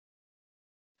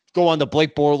 Go on the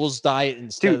Blake Bortles diet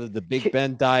instead Dude, of the Big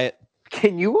Ben diet.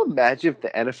 Can you imagine if the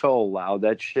NFL allowed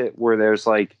that shit where there's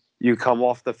like you come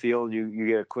off the field and you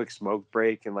get a quick smoke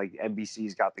break and like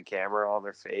NBC's got the camera on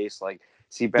their face, like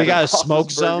see They got a Ben smoke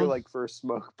Roethlisberger, zone? like for a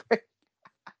smoke break.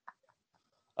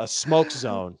 A smoke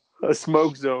zone. A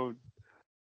smoke zone.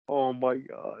 Oh my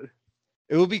god.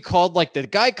 It would be called like the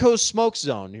Geico Smoke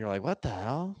Zone. You're like, what the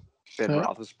hell? Ben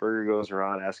Roethlisberger goes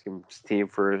around asking his team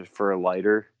for a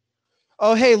lighter.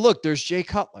 Oh, hey, look, there's Jay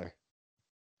Cutler.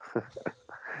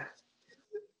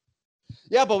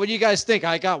 Yeah, but what do you guys think?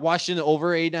 I got Washington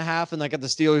over 8.5, and I got the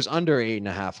Steelers under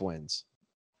 8.5 wins.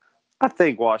 I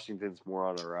think Washington's more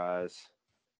on the rise.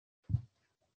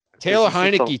 Taylor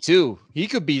Heineke, too. He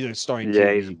could be the starting Yeah,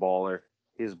 QB. he's a baller.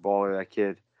 He's a baller, that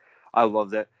kid. I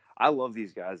love that. I love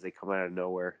these guys. They come out of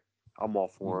nowhere. I'm all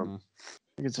for them. I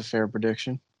think it's a fair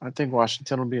prediction. I think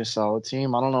Washington will be a solid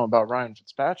team. I don't know about Ryan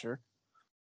Fitzpatrick.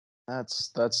 That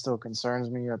still concerns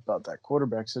me about that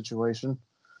quarterback situation.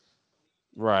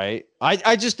 Right.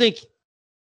 I just think,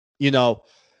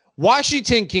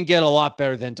 Washington can get a lot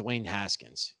better than Dwayne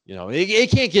Haskins. It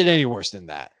can't get any worse than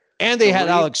that. And they had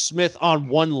Alex Smith on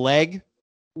one leg.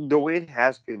 Dwayne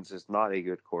Haskins is not a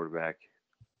good quarterback.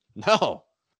 No.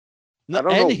 I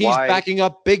don't and know he's why. backing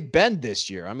up Big Ben this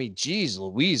year. I mean, geez,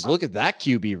 Louise, look at that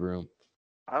QB room.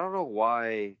 I don't know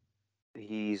why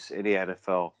he's in the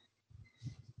NFL.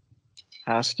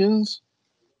 Haskins?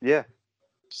 Yeah.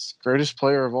 He's the greatest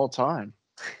player of all time.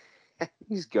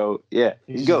 He's GOAT. Yeah.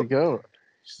 He's the GOAT.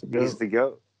 He's the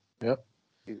GOAT. Yep.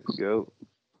 He's the GOAT.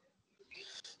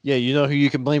 Yeah, you know who you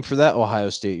can blame for that? Ohio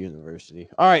State University.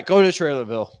 All right, go to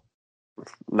Trailerville.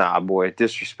 Nah, boy,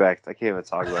 disrespect. I can't even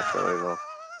talk about Trailerville.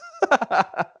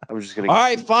 I'm just gonna. All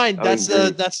right, fine. That's agree.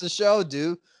 the show,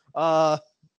 dude.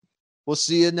 We'll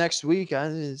see you next week.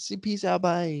 Peace out,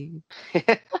 bye.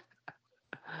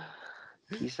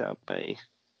 Peace out, bye.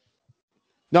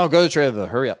 No, go to Trailerville.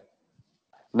 Hurry up.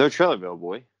 No Trailerville,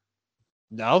 boy.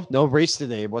 No race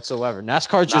today whatsoever.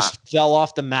 NASCAR just fell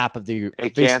off the map of the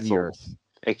face of the earth.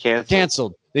 It canceled.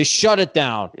 Canceled. They shut it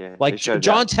down. Yeah, like shut it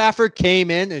John down. Taffer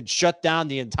came in and shut down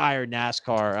the entire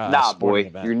NASCAR. Nah, boy, sporting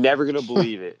event. you're never gonna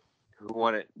believe it. Who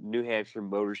won at New Hampshire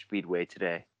Motor Speedway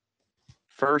today?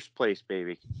 First place,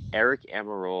 baby, Eric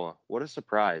Amarola. What a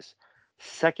surprise!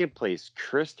 Second place,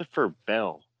 Christopher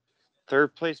Bell.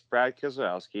 Third place, Brad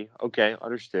Keselowski. Okay,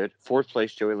 understood. Fourth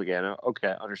place, Joey Logano.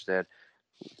 Okay, understood.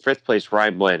 Fifth place,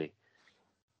 Ryan Blaney.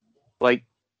 Like,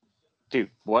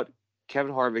 dude, what?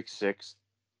 Kevin Harvick 6th.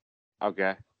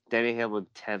 Okay. Danny Hamlin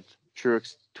 10th.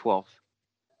 Truex 12th.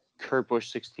 Kurt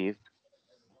Busch 16th.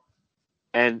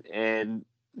 And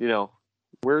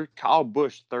we're Kyle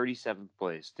Busch 37th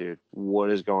place, dude. What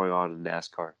is going on in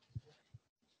NASCAR?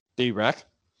 D-Wreck?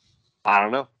 I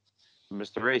don't know.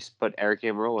 Missed the race, but Eric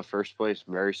Amarola first place.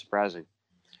 Very surprising.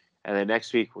 And then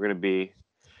next week we're gonna be.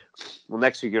 Well,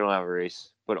 next week we don't have a race,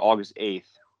 but August 8th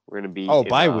we're gonna be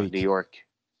bye in week. New York.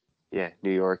 Yeah,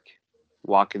 New York,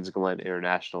 Watkins Glen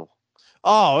International.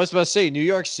 Oh, I was about to say New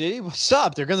York City. What's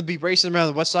up? They're gonna be racing around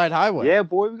the West Side Highway. Yeah,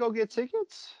 boy, we go get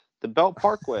tickets. The Belt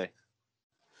Parkway.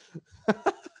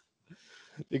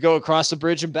 They go across the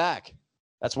bridge and back.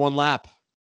 That's one lap.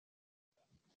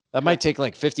 That might take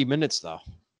like 50 minutes though.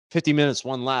 50 minutes,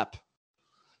 one lap.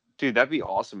 Dude, that'd be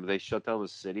awesome if they shut down the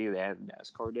city and they had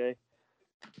NASCAR day.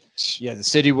 Yeah, the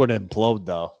city would implode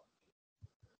though.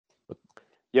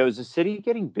 Yo, is the city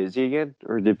getting busy again,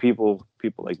 or did people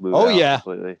like move? Oh, out yeah.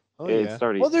 completely? Oh, It's yeah.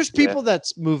 starting. Well, there's people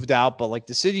that's moved out, but like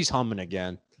the city's humming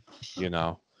again.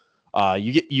 You're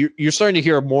starting to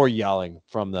hear more yelling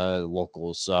from the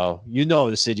locals, so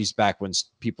the city's back when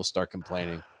people start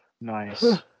complaining. Nice.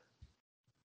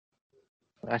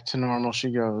 Back to normal she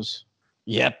goes.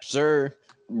 Yep, sir.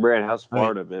 Brad, how's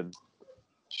Florida been?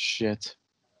 Shit.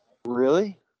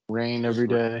 Really? Rain every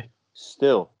day.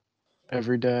 Still.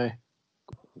 Every day.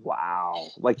 Wow.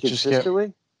 Like Just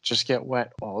consistently? Just get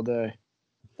wet all day.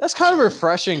 That's kind of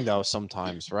refreshing though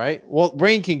sometimes, right? Well,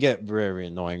 rain can get very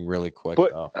annoying really quick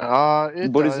though.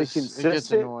 It But does. is it It gets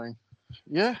consistent? annoying.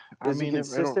 Yeah. Is it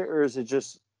consistent, or is it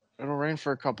just? It'll rain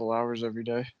for a couple hours every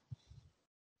day.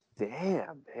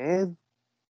 Damn, man.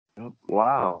 Yep.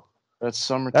 Wow. That's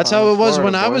summertime. That's how in it was Florida,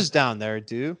 when I boys. was down there,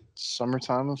 dude.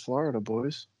 Summertime in Florida,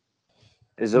 boys.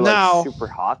 Is it No. like super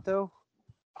hot though?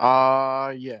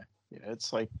 Yeah.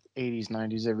 It's like 80s,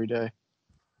 90s every day.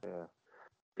 Yeah.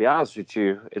 Be honest with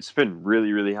you, it's been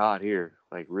really, really hot here.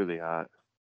 Like really hot.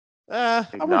 I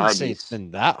Like wouldn't say it's 90s.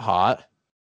 been that hot.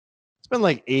 It's been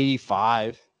like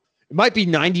 85. It might be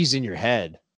 90s in your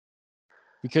head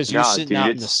because you're Nah, sitting dude, out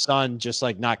in the it's sun, just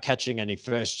like not catching any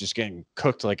fish, just getting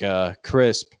cooked like a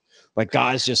crisp. Like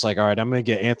guys, just like, all right, I'm gonna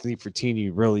get Anthony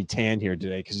Fertini really tan here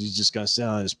today because he's just gonna sit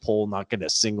on his pole, not get a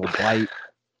single bite.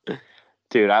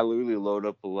 dude, I literally load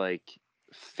up like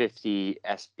 50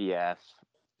 SPF,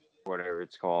 whatever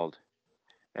it's called,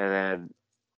 and then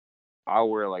I'll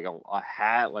wear like a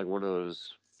hat, like one of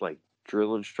those like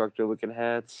drill instructor looking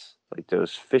hats, like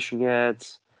those fishing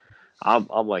hats. I'm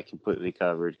like completely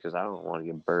covered because I don't want to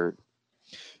get burnt.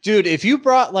 Dude, if you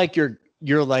brought like your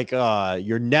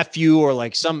your nephew or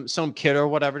like some kid or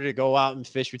whatever to go out and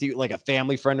fish with you, like a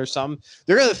family friend or something,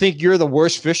 they're gonna think you're the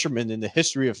worst fisherman in the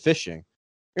history of fishing.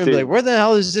 You're gonna be Dude, like, where the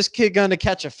hell is this kid gonna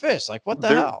catch a fish? Like, what the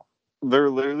there hell? there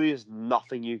literally is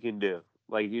nothing you can do.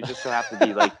 Like you just so have to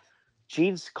be like,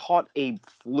 Gene's caught a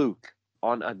fluke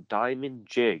on a diamond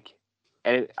jig,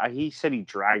 and he said he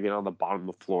dragged it on the bottom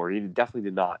of the floor. He definitely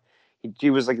did not.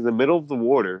 He was like in the middle of the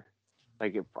water.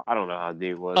 Like I don't know how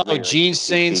deep it was. Oh, Maybe like Gene's 15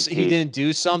 saying feet he deep. didn't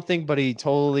do something, but he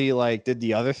totally like did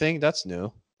the other thing. That's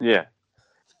new. Yeah,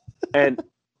 and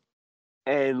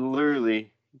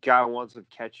literally, guy wants up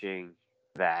catching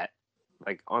that,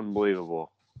 like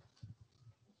unbelievable.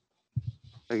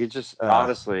 Like it just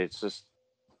honestly, it's just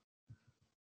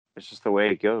the way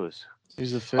it goes.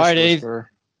 He's a fish All right, Dave.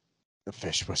 whisperer. The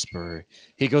fish whisperer.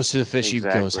 He goes to the fish.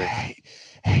 Exactly. He goes,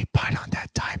 hey, bite on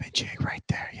that diamond jig right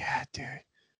there. Yeah, dude,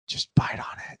 just bite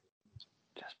on it.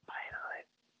 Just bite on it.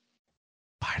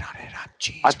 Bite on it. I'm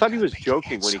Gene. I thought he was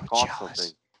joking when he caught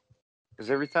something.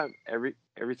 Because every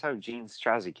time Gene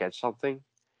tries to catch something,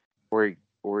 where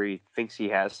he thinks he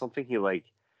has something, he like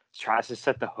tries to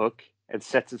set the hook and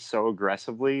sets it so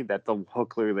aggressively that the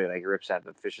hook literally like rips out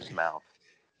the fish's mouth.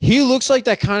 He looks like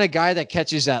that kind of guy that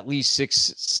catches at least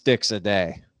 6 sticks a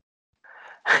day,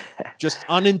 just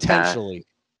unintentionally.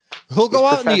 He'll go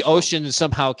out in the ocean and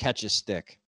somehow catch a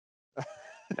stick.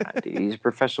 Dude, he's a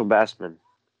professional bassman.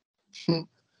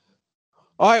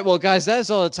 All right, well, guys, that is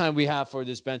all the time we have for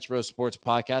this Bench Bros Sports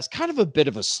podcast. Kind of a bit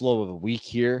of a slow of a week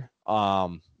here.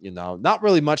 Not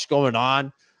really much going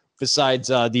on besides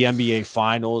the NBA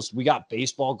Finals. We got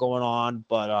baseball going on,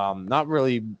 but not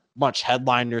really much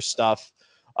headliner stuff.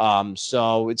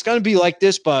 So it's going to be like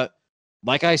this, but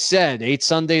like I said, 8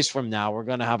 Sundays from now, we're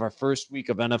going to have our first week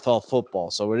of NFL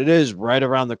football. So it is right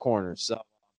around the corner. So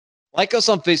like us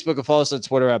on Facebook and follow us on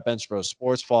Twitter at Bench Bros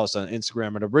Sports. Follow us on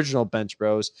Instagram at Original Bench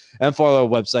Bros. And follow our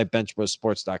website,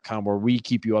 benchbrosports.com, where we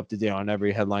keep you up to date on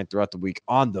every headline throughout the week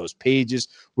on those pages.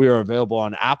 We are available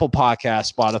on Apple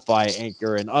Podcasts, Spotify,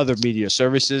 Anchor, and other media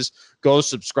services. Go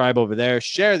subscribe over there.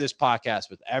 Share this podcast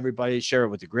with everybody. Share it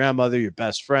with your grandmother, your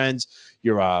best friends,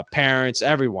 your parents,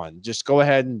 everyone. Just go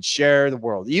ahead and share the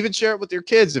world. Even share it with your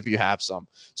kids if you have some.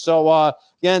 So,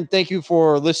 again, thank you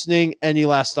for listening. Any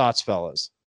last thoughts,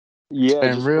 fellas? Yeah,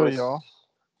 And real, y'all.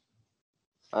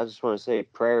 I just want to say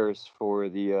prayers for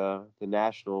the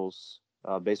Nationals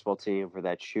baseball team for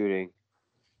that shooting.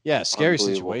 Yeah, scary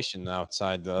situation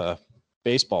outside the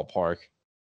baseball park.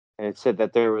 And it said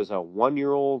that there was a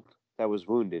 1-year-old that was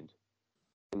wounded,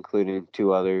 including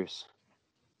 2 others.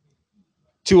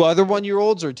 2 other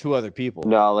 1-year-olds or 2 other people?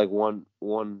 No, like one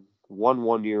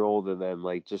 1-year-old and then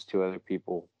like just 2 other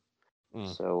people.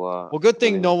 So well, good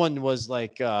thing no one was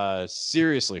like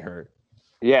seriously hurt.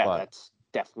 Yeah, that's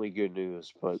definitely good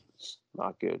news, but it's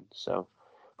not good. So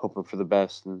hoping for the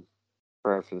best and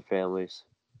prayer for the families.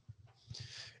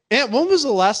 And when was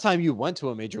the last time you went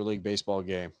to a Major League Baseball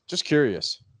game? Just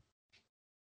curious.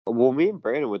 Well, me and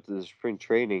Brandon went to the spring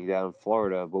training down in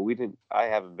Florida, but I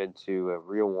haven't been to a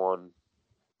real one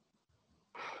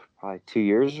probably 2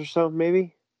 years or so,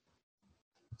 maybe.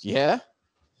 Yeah.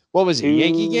 What was it?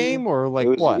 Yankee game or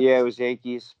like what? Yeah, it was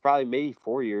Yankees. Probably maybe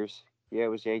 4 years. Yeah, it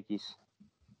was Yankees.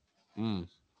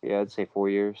 Yeah, I'd say 4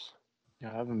 years.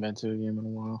 Yeah, I haven't been to a game in a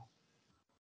while.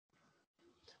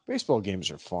 Baseball games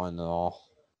are fun and all,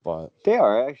 but they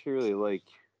are. I actually really like.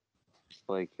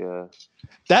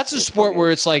 That's a sport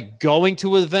where it's like going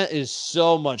to an event is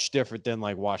so much different than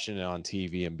like watching it on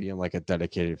TV and being like a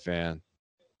dedicated fan.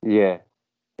 Yeah,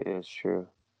 it's true.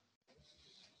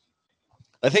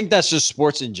 I think that's just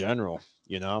sports in general,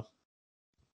 you know?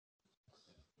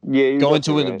 Yeah, going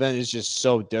to an event is just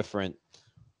so different.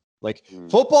 Like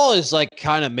football is like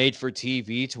kind of made for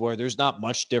TV to where there's not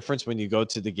much difference when you go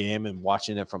to the game and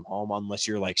watching it from home, unless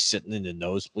you're like sitting in the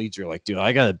nosebleeds. You're like, dude,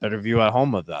 I got a better view at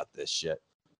home about this shit.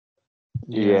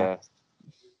 Yeah.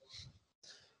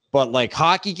 But like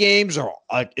hockey games are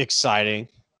exciting,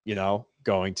 you know,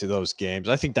 going to those games.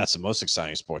 I think that's the most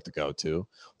exciting sport to go to.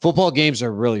 Football games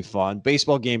are really fun.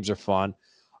 Baseball games are fun.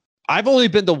 I've only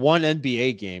been to one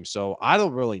NBA game, so I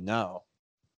don't really know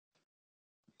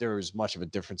there is much of a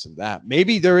difference in that.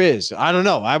 Maybe there is. I don't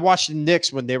know. I watched the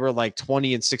Knicks when they were like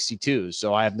 20-62,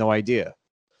 so I have no idea.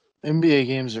 NBA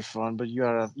games are fun, but you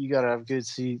gotta have good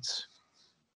seats.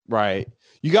 Right.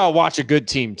 You gotta watch a good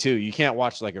team too. You can't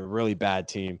watch like a really bad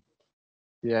team.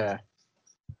 Yeah.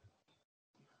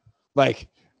 Like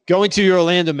going to your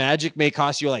Orlando Magic may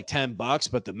cost you like $10,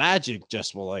 but the Magic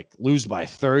just will like lose by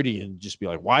 30 and just be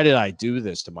like, why did I do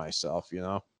this to myself? You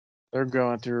know, They're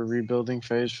going through a rebuilding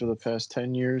phase for the past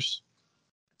 10 years.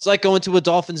 it's like going to a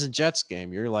Dolphins and Jets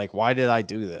game. You're like, why did I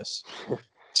do this?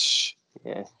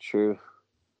 Yeah, true.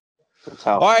 That's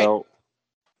how All it right.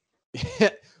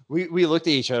 felt. we looked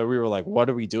at each other. We were like, what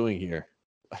are we doing here?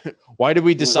 Why did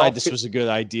we decide this was a good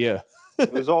idea?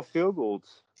 It was all field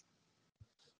goals.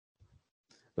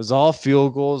 It was all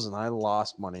field goals, and I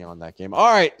lost money on that game.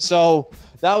 All right, so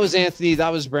that was Anthony. That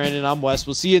was Brandon. I'm Wes.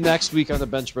 We'll see you next week on the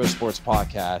Bench Bros Sports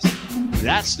Podcast.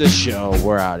 That's the show.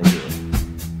 We're out of here.